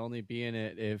he would only be in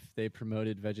it if they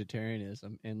promoted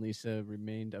vegetarianism, and Lisa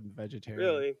remained a vegetarian.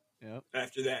 Really? Yep.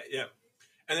 After that, yeah.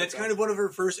 And that's kind of one of her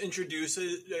first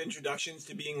introductions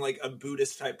to being like a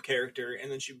Buddhist type character, and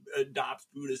then she adopts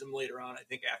Buddhism later on, I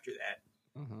think, after that.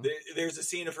 Uh-huh. There's a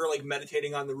scene of her like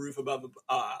meditating on the roof above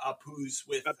Apu's,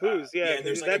 yeah. And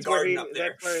there's like that's a garden up there.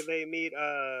 That's where they meet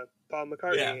Paul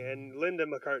McCartney, and Linda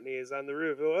McCartney is on the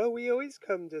roof. Oh, we always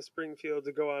come to Springfield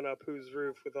to go on Apu's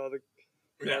roof with all the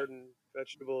garden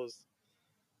vegetables.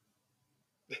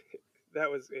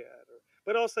 That was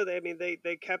but also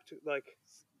they kept like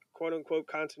quote unquote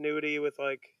continuity with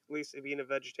like Lisa being a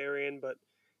vegetarian, but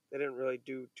they didn't really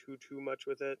do too much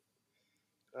with it.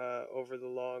 Over the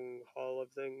long haul of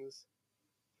things.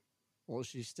 Well,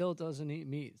 she still doesn't eat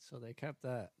meat, so they kept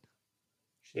that.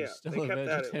 She's still they a kept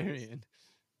vegetarian.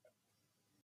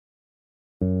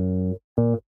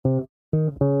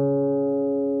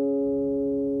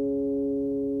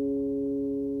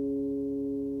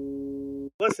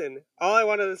 Listen, all I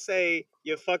wanted to say,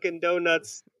 you fucking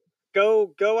donuts,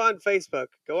 go on Facebook.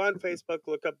 Go on Facebook,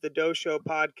 look up the Doe Show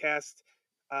podcast.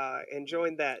 And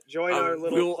join that. Join our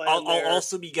little plan I'll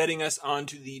also be getting us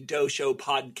onto the Doe Show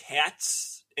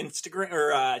Podcats Instagram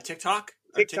or TikTok.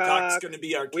 Our TikTok's going to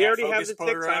be our we already have the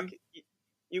program. TikTok.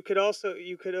 You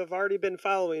could have already been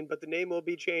following, but the name will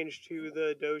be changed to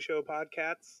the Doe Show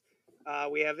Podcats.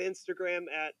 We have Instagram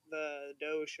at the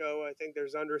Doe Show. I think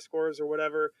there's underscores or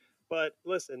whatever. But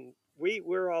listen,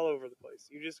 we're all over the place.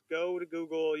 You just go to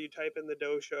Google, you type in the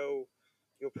Doe Show,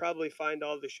 you'll probably find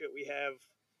all the shit we have.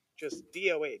 Just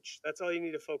DOH. That's all you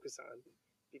need to focus on.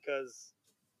 Because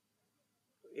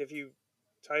if you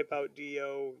type out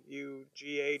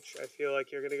DOUGH, I feel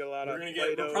like you're going to get a lot of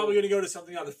Play-Doh. We're probably going to go to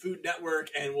something on the Food Network,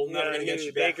 and we're never going to get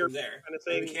you back from there. Kind of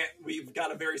thing. We've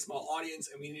got a very small audience,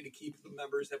 and we need to keep the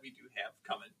members that we do have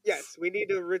coming. Yes, we need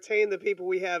to retain the people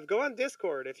we have. Go on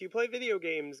Discord. If you play video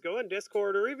games, go on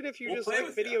Discord, or even if you just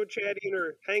like video chatting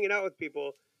or hanging out with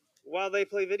people while they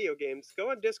play video games,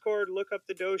 go on Discord, look up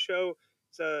the Doe Show.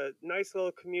 It's a nice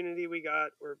little community we got.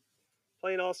 We're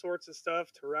playing all sorts of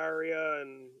stuff, Terraria,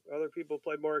 and other people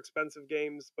play more expensive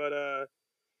games. But, I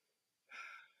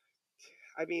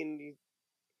mean,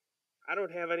 I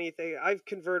don't have anything. I've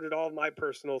converted all my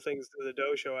personal things to the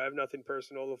Doe Show. I have nothing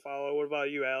personal to follow. What about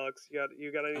you, Alex? You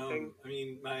got anything? I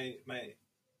mean,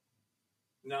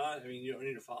 you don't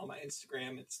need to follow my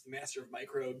Instagram. It's the Master of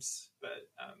Microbes, but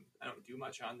I don't do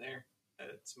much on there.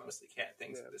 It's mostly cat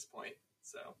things at this point.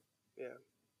 So. Yeah.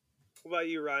 What about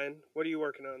you, Ryan? What are you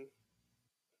working on?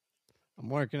 I'm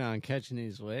working on catching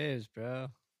these waves, bro.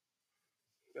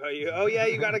 Oh yeah,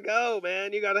 you gotta go,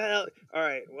 man. You gotta help. All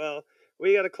right, well,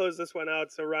 we gotta close this one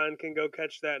out so Ryan can go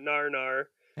catch that nar.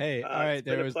 Hey, all right.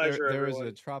 There was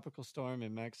a tropical storm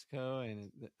in Mexico,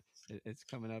 and it's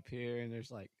coming up here, and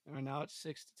there's now it's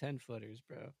 6 to 10 footers,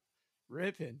 bro.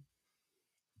 Ripping.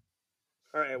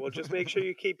 All right, well, just make sure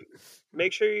you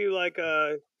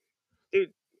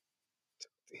dude.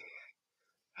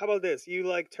 How about this?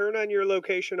 You turn on your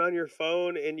location on your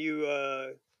phone and you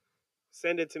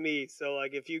send it to me. So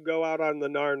if you go out on the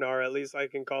nar, at least I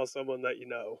can call someone that you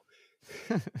know.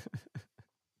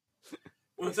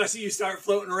 Once I see you start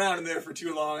floating around in there for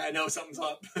too long, I know something's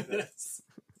up.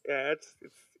 Yeah,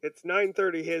 it's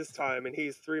 9:30 his time, and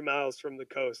he's 3 miles from the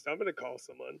coast. I'm gonna call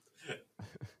someone.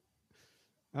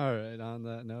 All right. On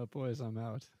that note, boys, I'm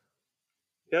out.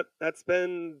 Yep, that's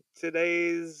been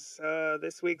today's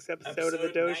this week's episode of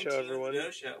the Doe Show, everyone.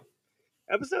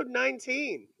 Episode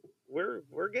 19.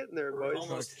 We're getting there, boys. We're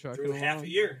almost through half a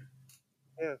year.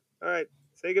 Yeah. All right.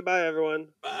 Say goodbye, everyone.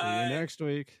 Bye. See you next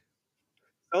week.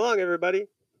 So long, everybody.